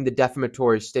when making the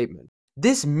defamatory statement.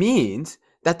 This means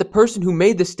that the person who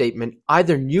made the statement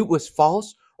either knew it was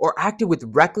false or acted with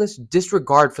reckless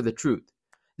disregard for the truth.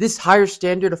 This higher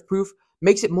standard of proof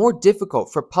makes it more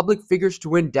difficult for public figures to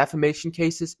win defamation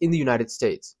cases in the United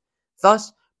States,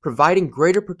 thus providing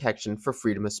greater protection for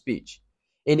freedom of speech.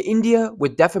 In India,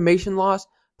 with defamation laws,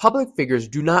 public figures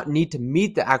do not need to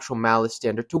meet the actual malice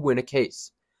standard to win a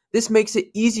case. This makes it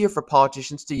easier for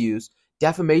politicians to use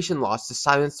defamation laws to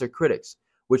silence their critics,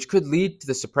 which could lead to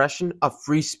the suppression of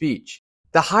free speech.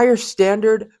 The higher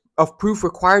standard of proof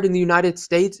required in the United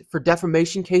States for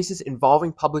defamation cases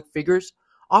involving public figures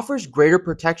offers greater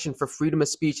protection for freedom of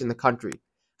speech in the country.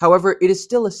 However, it is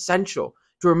still essential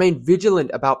to remain vigilant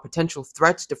about potential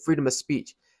threats to freedom of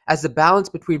speech, as the balance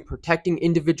between protecting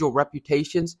individual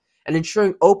reputations and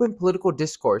ensuring open political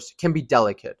discourse can be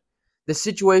delicate. The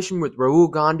situation with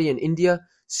Rahul Gandhi in India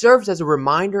serves as a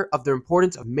reminder of the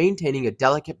importance of maintaining a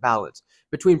delicate balance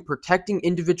between protecting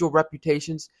individual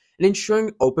reputations and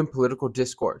ensuring open political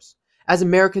discourse. As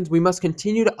Americans, we must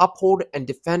continue to uphold and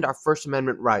defend our First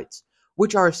Amendment rights,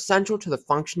 which are essential to the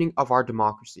functioning of our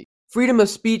democracy. Freedom of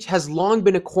speech has long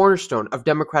been a cornerstone of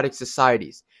democratic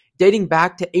societies, dating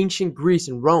back to ancient Greece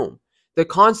and Rome. The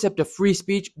concept of free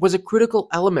speech was a critical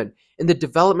element in the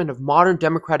development of modern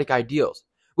democratic ideals,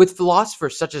 with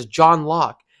philosophers such as John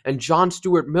Locke and John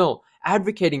Stuart Mill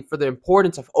advocating for the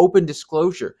importance of open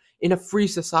disclosure in a free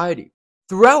society.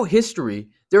 Throughout history,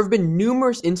 there have been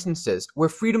numerous instances where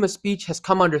freedom of speech has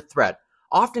come under threat,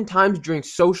 oftentimes during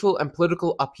social and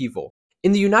political upheaval.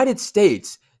 In the United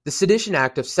States, the Sedition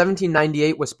Act of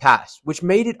 1798 was passed, which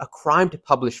made it a crime to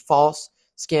publish false,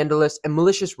 scandalous, and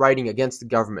malicious writing against the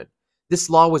government. This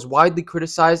law was widely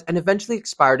criticized and eventually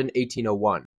expired in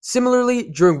 1801. Similarly,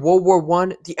 during World War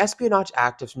I, the Espionage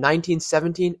Act of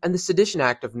 1917 and the Sedition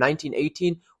Act of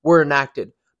 1918 were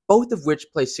enacted, both of which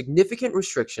placed significant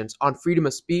restrictions on freedom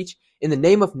of speech in the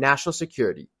name of national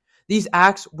security. These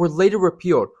acts were later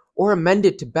repealed or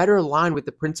amended to better align with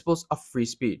the principles of free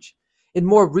speech. In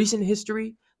more recent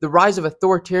history, the rise of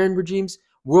authoritarian regimes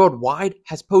worldwide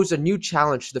has posed a new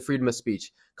challenge to the freedom of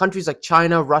speech. Countries like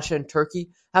China, Russia, and Turkey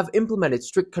have implemented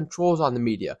strict controls on the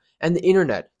media and the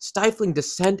internet, stifling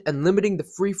dissent and limiting the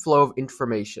free flow of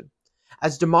information.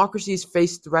 As democracies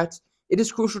face threats, it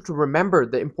is crucial to remember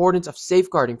the importance of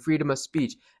safeguarding freedom of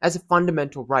speech as a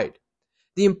fundamental right.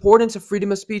 The importance of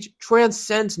freedom of speech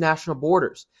transcends national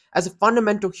borders. As a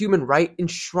fundamental human right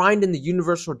enshrined in the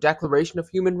Universal Declaration of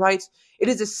Human Rights, it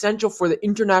is essential for the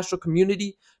international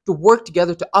community to work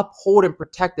together to uphold and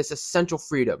protect this essential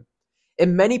freedom.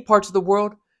 In many parts of the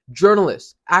world,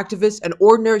 journalists, activists, and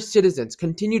ordinary citizens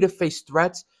continue to face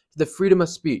threats to the freedom of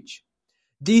speech.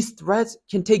 These threats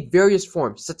can take various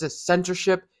forms, such as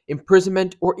censorship,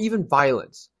 imprisonment, or even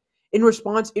violence. In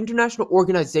response, international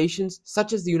organizations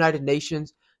such as the United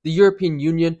Nations, the European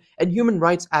Union, and human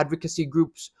rights advocacy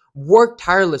groups work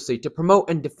tirelessly to promote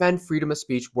and defend freedom of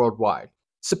speech worldwide.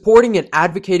 Supporting and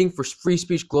advocating for free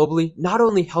speech globally not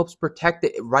only helps protect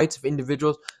the rights of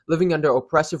individuals living under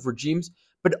oppressive regimes,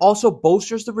 but also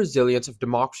bolsters the resilience of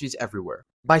democracies everywhere.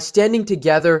 By standing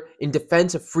together in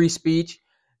defense of free speech,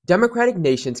 democratic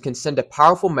nations can send a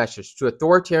powerful message to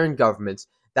authoritarian governments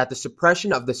that the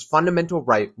suppression of this fundamental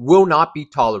right will not be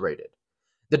tolerated.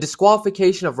 The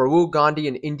disqualification of Rahul Gandhi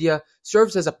in India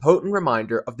serves as a potent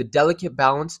reminder of the delicate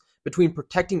balance between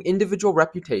protecting individual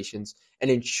reputations and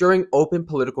ensuring open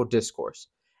political discourse.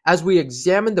 As we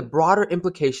examine the broader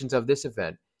implications of this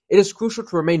event, it is crucial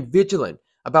to remain vigilant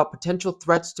about potential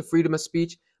threats to freedom of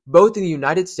speech both in the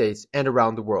United States and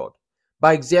around the world.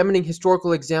 By examining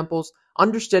historical examples,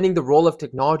 understanding the role of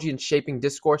technology in shaping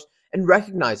discourse, and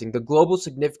recognizing the global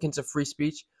significance of free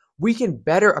speech, we can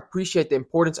better appreciate the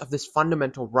importance of this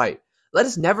fundamental right. Let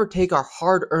us never take our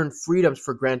hard-earned freedoms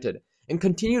for granted and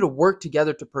continue to work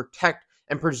together to protect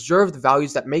and preserve the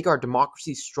values that make our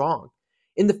democracy strong.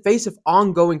 In the face of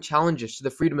ongoing challenges to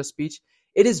the freedom of speech,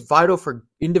 it is vital for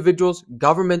individuals,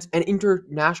 governments, and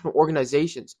international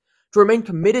organizations to remain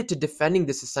committed to defending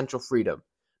this essential freedom.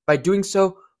 By doing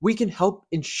so, we can help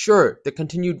ensure the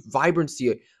continued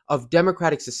vibrancy of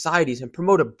democratic societies and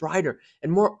promote a brighter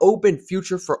and more open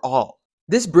future for all.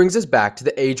 This brings us back to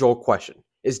the age-old question: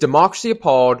 is democracy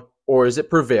appalled or is it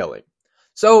prevailing?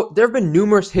 So there have been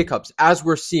numerous hiccups as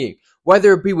we're seeing,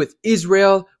 whether it be with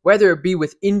Israel, whether it be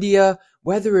with India,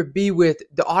 whether it be with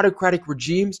the autocratic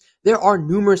regimes. There are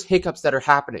numerous hiccups that are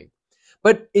happening.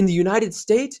 But in the United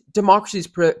States, democracy is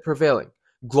prevailing.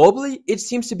 Globally, it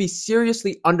seems to be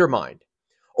seriously undermined.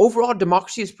 Overall,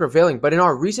 democracy is prevailing, but in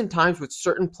our recent times with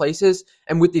certain places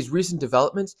and with these recent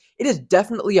developments, it is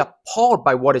definitely appalled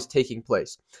by what is taking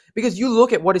place. Because you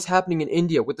look at what is happening in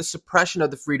India with the suppression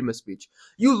of the freedom of speech.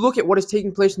 You look at what is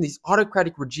taking place in these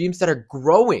autocratic regimes that are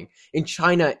growing in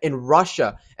China and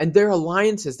Russia, and their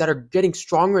alliances that are getting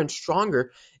stronger and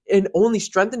stronger and only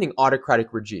strengthening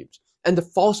autocratic regimes. And the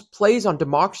false plays on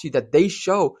democracy that they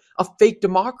show a fake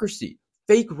democracy,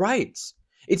 fake rights.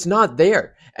 It's not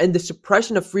there. And the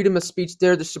suppression of freedom of speech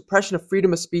there, the suppression of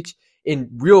freedom of speech in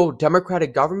real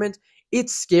democratic government,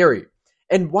 it's scary.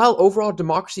 And while overall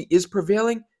democracy is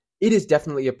prevailing, it is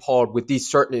definitely appalled with these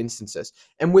certain instances.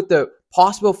 And with the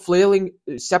possible flailing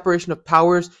separation of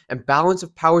powers and balance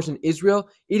of powers in Israel,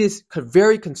 it is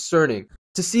very concerning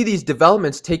to see these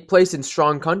developments take place in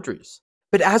strong countries.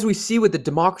 But as we see with the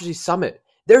Democracy Summit,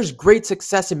 there's great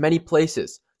success in many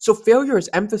places, so failure is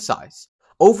emphasized.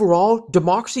 Overall,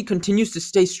 democracy continues to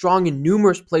stay strong in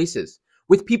numerous places.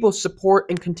 With people's support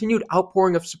and continued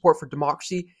outpouring of support for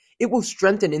democracy, it will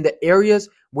strengthen in the areas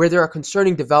where there are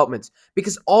concerning developments.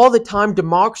 Because all the time,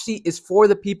 democracy is for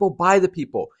the people, by the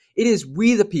people. It is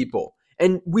we the people.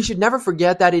 And we should never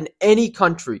forget that in any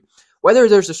country. Whether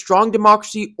there's a strong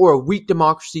democracy or a weak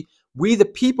democracy, we the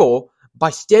people, by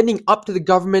standing up to the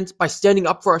government, by standing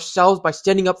up for ourselves, by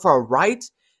standing up for our rights,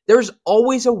 there's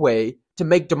always a way to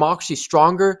make democracy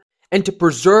stronger and to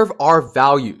preserve our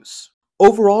values.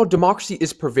 Overall, democracy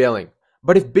is prevailing.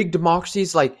 But if big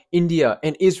democracies like India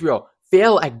and Israel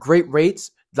fail at great rates,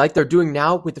 like they're doing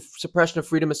now with the suppression of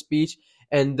freedom of speech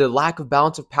and the lack of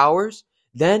balance of powers,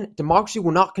 then democracy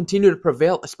will not continue to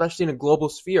prevail, especially in a global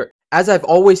sphere. As I've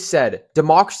always said,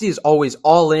 democracy is always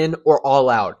all in or all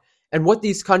out. And what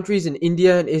these countries in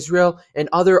India and Israel and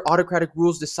other autocratic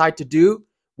rules decide to do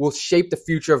will shape the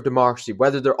future of democracy.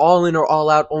 Whether they're all in or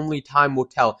all out, only time will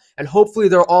tell. And hopefully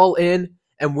they're all in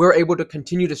and we're able to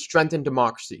continue to strengthen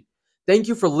democracy. Thank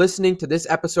you for listening to this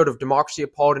episode of Democracy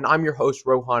Appalled, and I'm your host,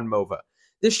 Rohan Mova.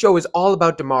 This show is all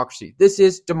about democracy. This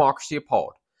is Democracy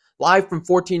Appalled, live from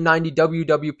 1490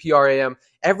 WWPRAM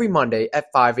every Monday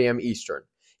at 5 a.m. Eastern.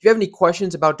 If you have any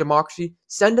questions about democracy,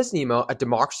 send us an email at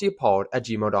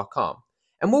democracyappalled@gmail.com,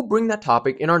 and we'll bring that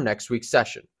topic in our next week's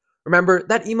session. Remember,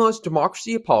 that email is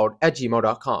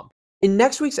democracyappalled@gmail.com. In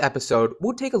next week's episode,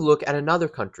 we'll take a look at another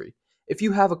country. If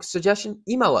you have a suggestion,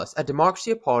 email us at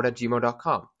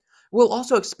democracyappalled@gmail.com. We'll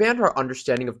also expand our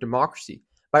understanding of democracy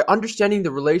by understanding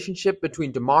the relationship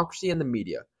between democracy and the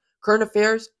media, current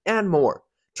affairs, and more.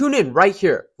 Tune in right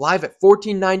here, live at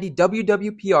 1490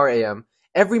 WWPRAM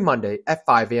every Monday at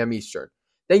 5 a.m. Eastern.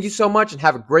 Thank you so much and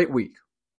have a great week.